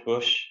George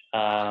Bush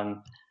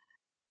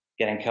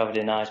getting covered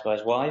in ice by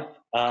his wife.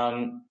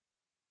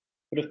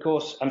 But of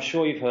course, I'm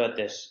sure you've heard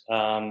this.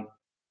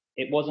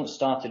 It wasn't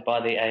started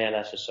by the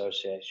ALS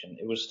Association.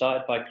 It was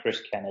started by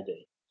Chris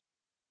Kennedy,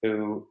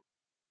 who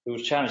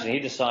was challenging. He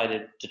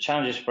decided to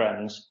challenge his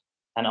friends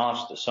and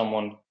ask that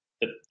someone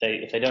that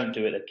if they don't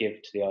do it, they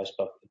give to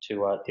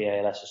the the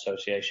ALS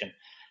Association.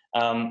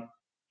 And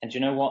do you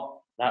know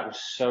what? That was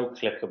so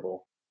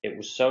clickable. It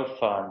was so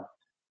fun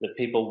that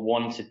people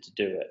wanted to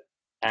do it,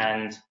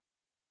 and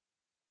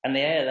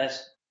the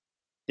ALS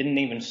didn't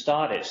even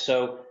start it.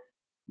 So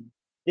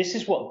this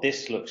is what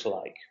this looks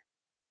like.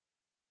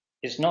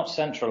 It's not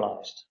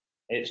centralized.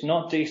 It's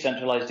not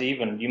decentralized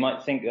even. You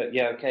might think that,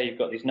 yeah, okay, you've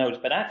got these nodes,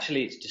 but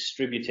actually it's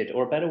distributed,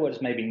 or a better word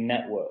is maybe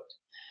networked,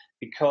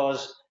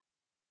 because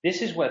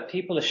this is where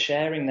people are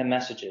sharing their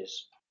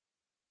messages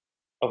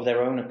of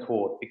their own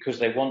accord because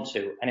they want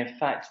to. And in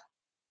fact,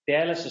 the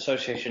ALS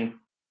Association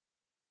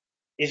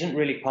isn't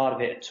really part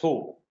of it at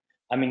all.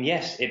 I mean,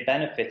 yes, it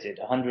benefited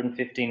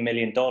 $115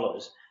 million,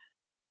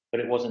 but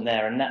it wasn't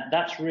there. And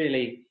that's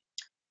really,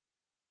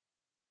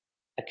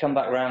 I come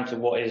back around to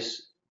what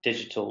is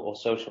digital or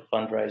social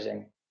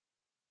fundraising.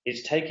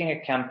 It's taking a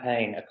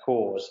campaign, a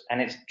cause,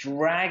 and it's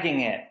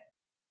dragging it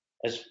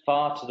as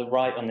far to the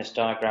right on this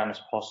diagram as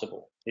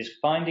possible. It's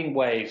finding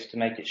ways to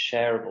make it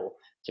shareable,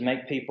 to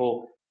make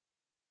people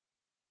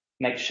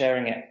make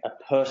sharing it a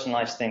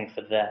personalized thing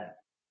for them.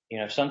 You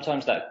know,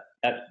 sometimes that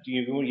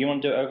you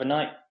want to do it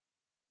overnight,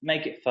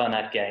 make it fun,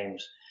 add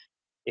games.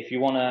 If you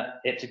want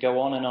it to go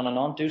on and on and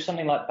on, do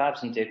something like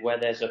Babson did, where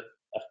there's a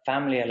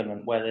family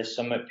element, where there's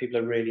people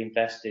are really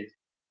invested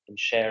in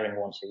sharing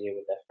once a year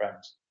with their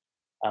friends.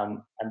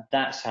 And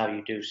that's how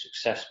you do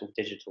successful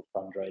digital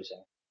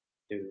fundraising,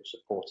 to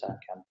support our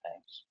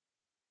campaigns.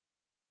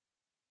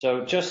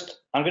 So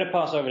I'm going to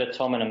pass over to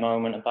Tom in a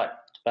moment and back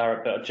to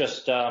Barrett, but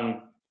just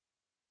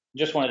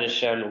wanted to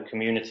share a little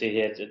community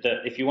here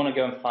that if you want to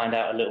go and find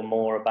out a little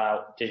more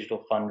about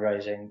digital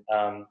fundraising,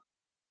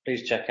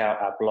 please check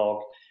out our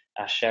blog,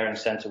 our sharing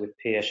center with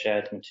peer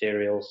shared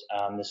materials.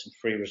 There's some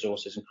free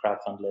resources, and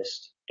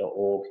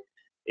crowdfundlist.org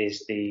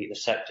is the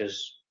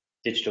sector's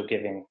digital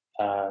giving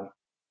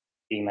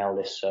email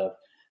listserv.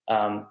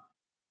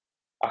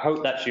 I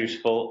hope that's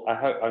useful.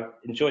 I've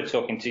enjoyed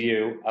talking to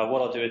you.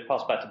 What I'll do is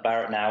pass back to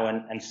Barrett now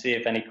and see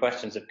if any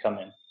questions have come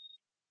in.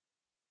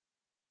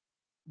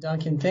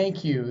 Duncan,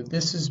 thank you.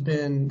 This has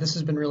been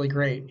really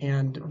great.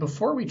 And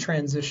before we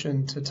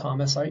transition to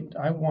Thomas,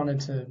 I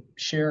wanted to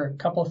share a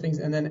couple of things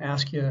and then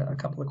ask you a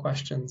couple of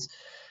questions.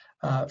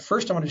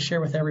 First, I want to share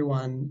with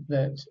everyone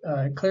that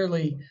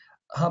clearly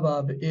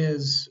Hubbub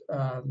is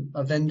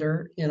a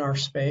vendor in our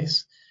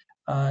space.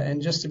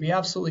 And just to be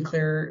absolutely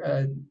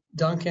clear,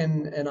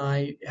 Duncan and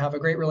I have a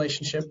great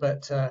relationship,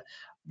 but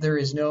there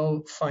is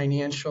no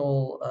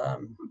financial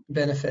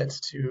benefit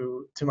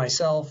to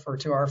myself or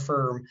to our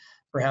firm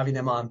for having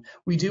them on.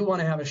 We do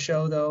want to have a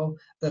show, though,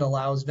 that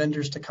allows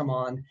vendors to come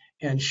on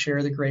and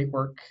share the great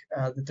work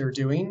that they're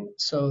doing,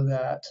 so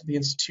that the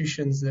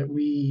institutions that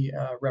we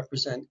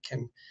represent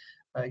can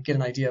get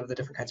an idea of the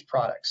different kinds of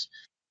products.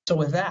 So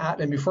with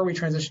that, and before we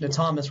transition to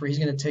Thomas, where he's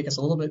going to take us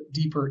a little bit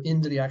deeper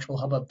into the actual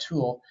Hubbub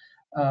tool,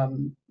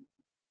 and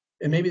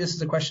maybe this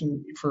is a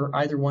question for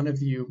either one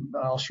of you.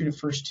 I'll shoot it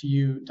first to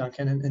you,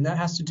 Duncan, and that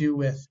has to do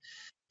with,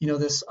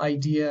 this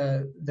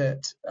idea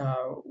that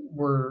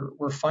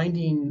we're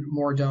finding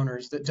more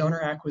donors, that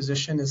donor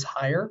acquisition is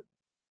higher.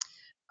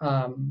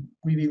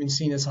 We've even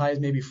seen as high as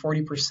maybe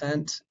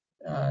 40%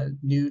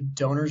 new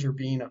donors are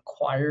being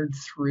acquired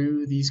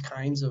through these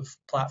kinds of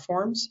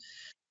platforms.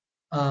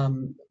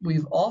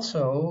 We've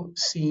also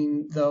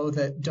seen, though,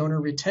 that donor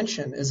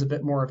retention is a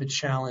bit more of a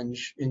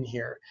challenge in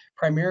here,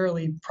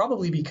 primarily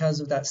probably because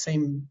of that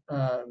same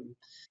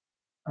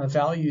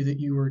value that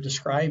you were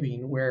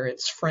describing, where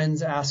it's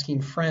friends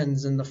asking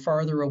friends, and the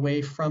farther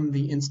away from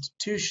the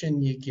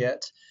institution you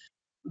get,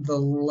 the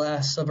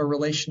less of a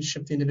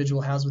relationship the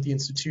individual has with the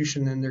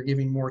institution, and they're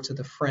giving more to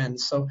the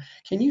friends. So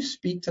can you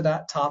speak to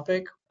that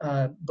topic,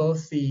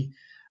 both the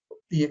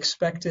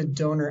expected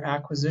donor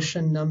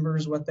acquisition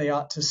numbers, what they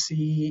ought to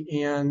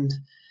see, and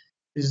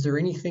is there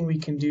anything we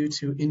can do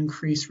to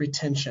increase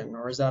retention,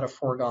 or is that a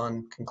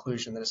foregone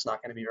conclusion that it's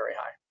not going to be very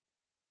high?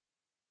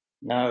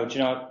 No,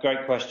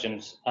 great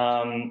questions.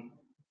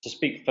 To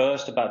speak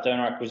first about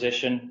donor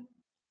acquisition,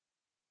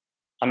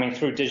 I mean,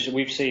 through digital,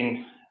 we've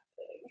seen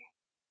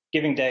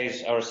giving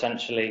days are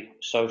essentially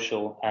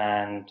social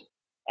and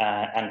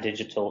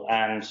digital,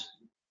 and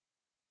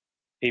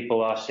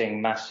people are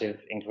seeing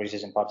massive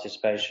increases in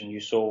participation. You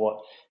saw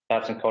what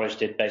Babson College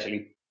did,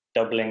 basically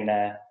doubling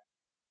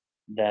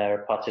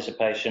their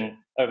participation.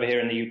 Over here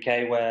in the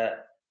UK,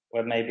 where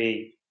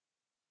maybe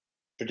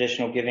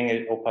traditional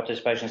giving or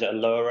participation is at a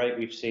lower rate,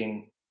 we've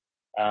seen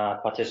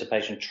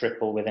participation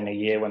triple within a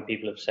year when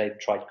people have, say,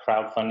 tried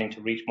crowdfunding to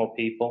reach more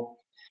people.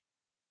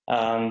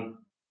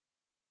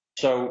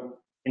 So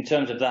in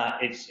terms of that,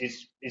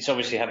 it's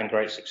obviously having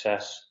great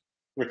success.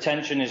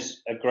 Retention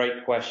is a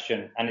great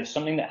question, and it's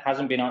something that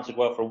hasn't been answered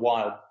well for a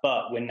while,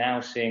 but we're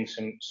now seeing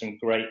some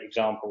great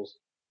examples.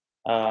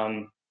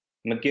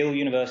 McGill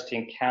University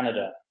in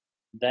Canada,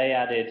 they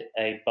added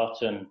a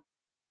button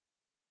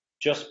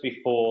just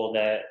before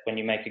when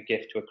you make a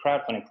gift to a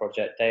crowdfunding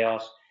project. They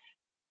ask,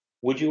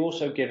 would you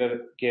also give a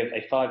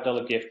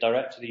 $5 gift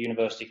direct to the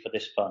university for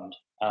this fund?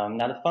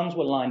 Now the funds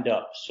were lined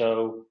up,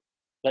 so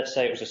let's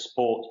say it was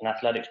an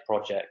athletics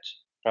project,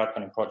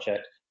 crowdfunding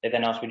project, they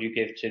then asked, would you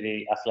give to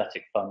the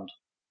athletic fund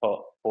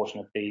portion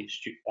of the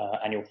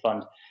annual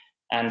fund?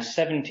 And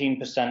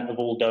 17% of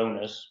all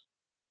donors,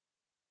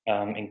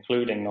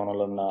 including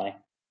non-alumni,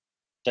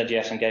 said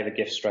yes and gave a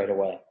gift straight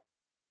away.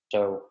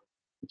 So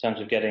in terms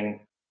of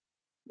getting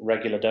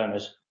regular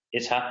donors,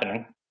 it's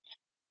happening.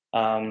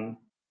 And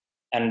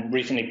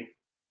recently,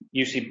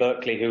 UC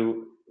Berkeley,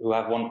 who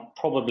have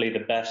probably the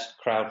best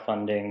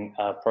crowdfunding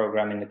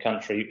program in the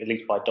country, at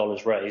least by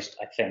dollars raised,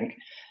 I think,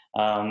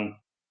 now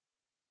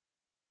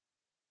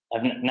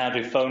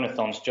do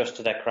phone-a-thons just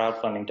to their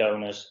crowdfunding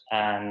donors,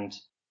 and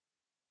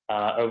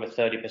over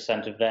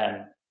 30% of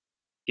them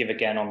give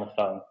again on the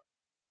phone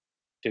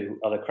to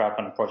other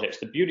crowdfunding projects.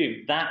 The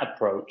beauty of that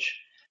approach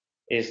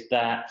is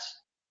that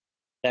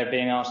they're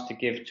being asked to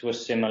give to a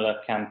similar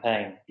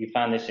campaign. You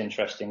found this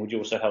interesting. Would you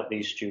also help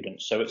these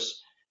students? So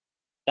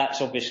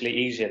that's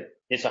obviously easier.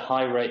 It's a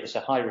high rate, it's a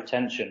high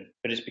retention,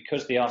 but it's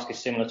because the ask is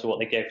similar to what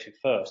they gave to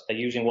first. They're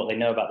using what they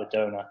know about the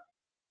donor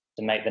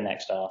to make the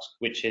next ask,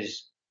 which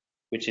is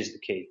the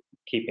key,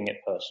 keeping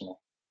it personal.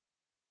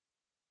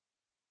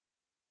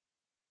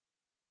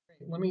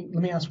 Let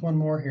me ask one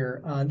more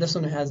here. This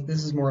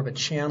is more of a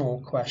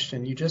channel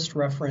question. You just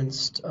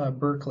referenced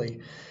Berkeley,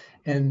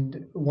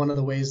 and one of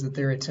the ways that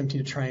they're attempting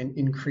to try and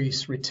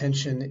increase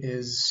retention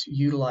is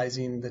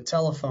utilizing the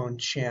telephone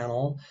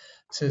channel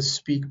to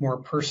speak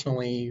more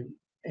personally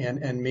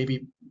and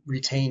maybe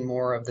retain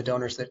more of the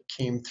donors that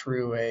came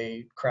through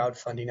a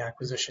crowdfunding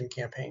acquisition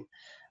campaign.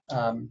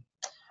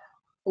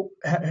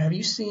 Have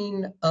you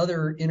seen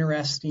other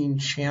interesting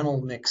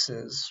channel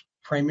mixes?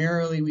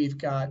 Primarily, we've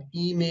got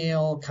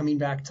email coming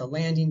back to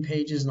landing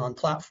pages and on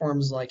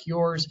platforms like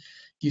yours.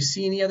 Do you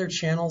see any other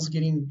channels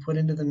getting put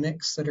into the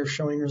mix that are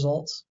showing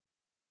results?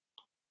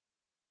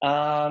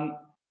 I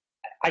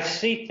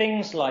see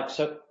things like,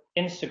 so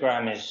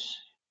Instagram is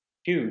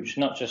huge,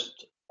 not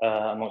just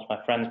amongst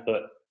my friends,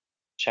 but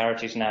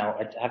charities now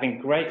are having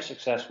great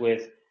success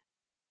with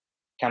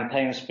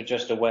campaigns for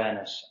just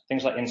awareness.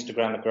 Things like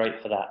Instagram are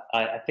great for that.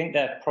 I think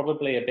they're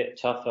probably a bit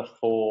tougher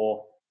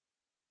for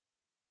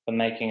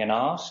making an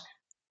ask.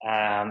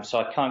 So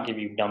I can't give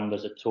you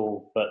numbers at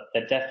all, but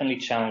they're definitely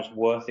channels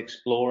worth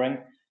exploring.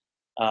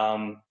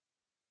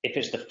 If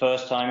it's the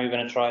first time you're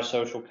going to try a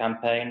social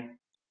campaign,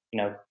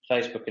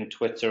 Facebook and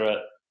Twitter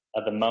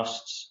are the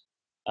musts.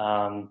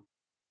 So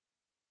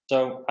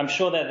I'm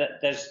sure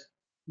that there's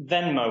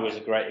Venmo is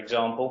a great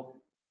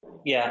example.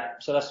 Yeah,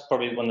 so that's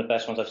probably one of the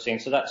best ones I've seen.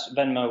 So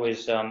Venmo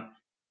is,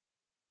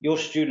 your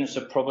students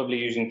are probably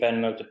using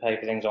Venmo to pay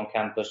for things on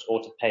campus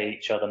or to pay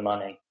each other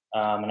money.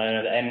 And I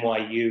know that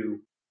NYU,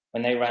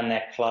 when they ran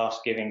their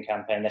class giving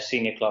campaign, their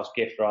senior class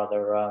gift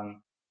rather,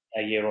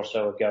 a year or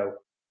so ago,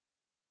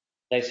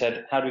 they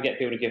said, how do we get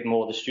people to give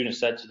more? The students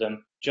said to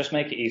them, just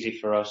make it easy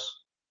for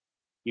us.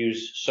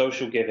 Use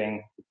social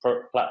giving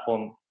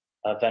platform,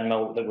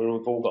 Venmo, that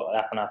we've all got an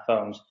app on our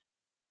phones,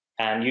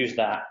 and use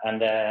that.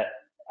 And I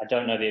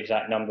don't know the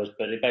exact numbers,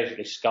 but it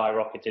basically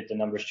skyrocketed the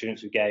number of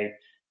students who gave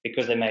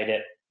because they made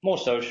it more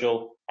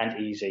social and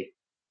easy.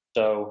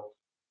 So,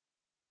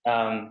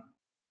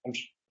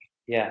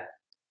 yeah,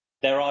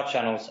 there are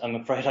channels. I'm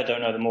afraid I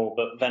don't know them all,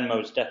 but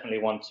Venmo is definitely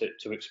one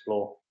to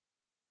explore.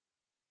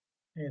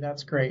 Hey,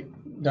 that's great,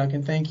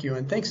 Duncan. Thank you.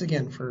 And thanks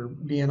again for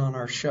being on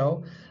our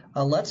show.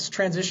 Let's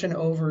transition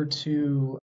over to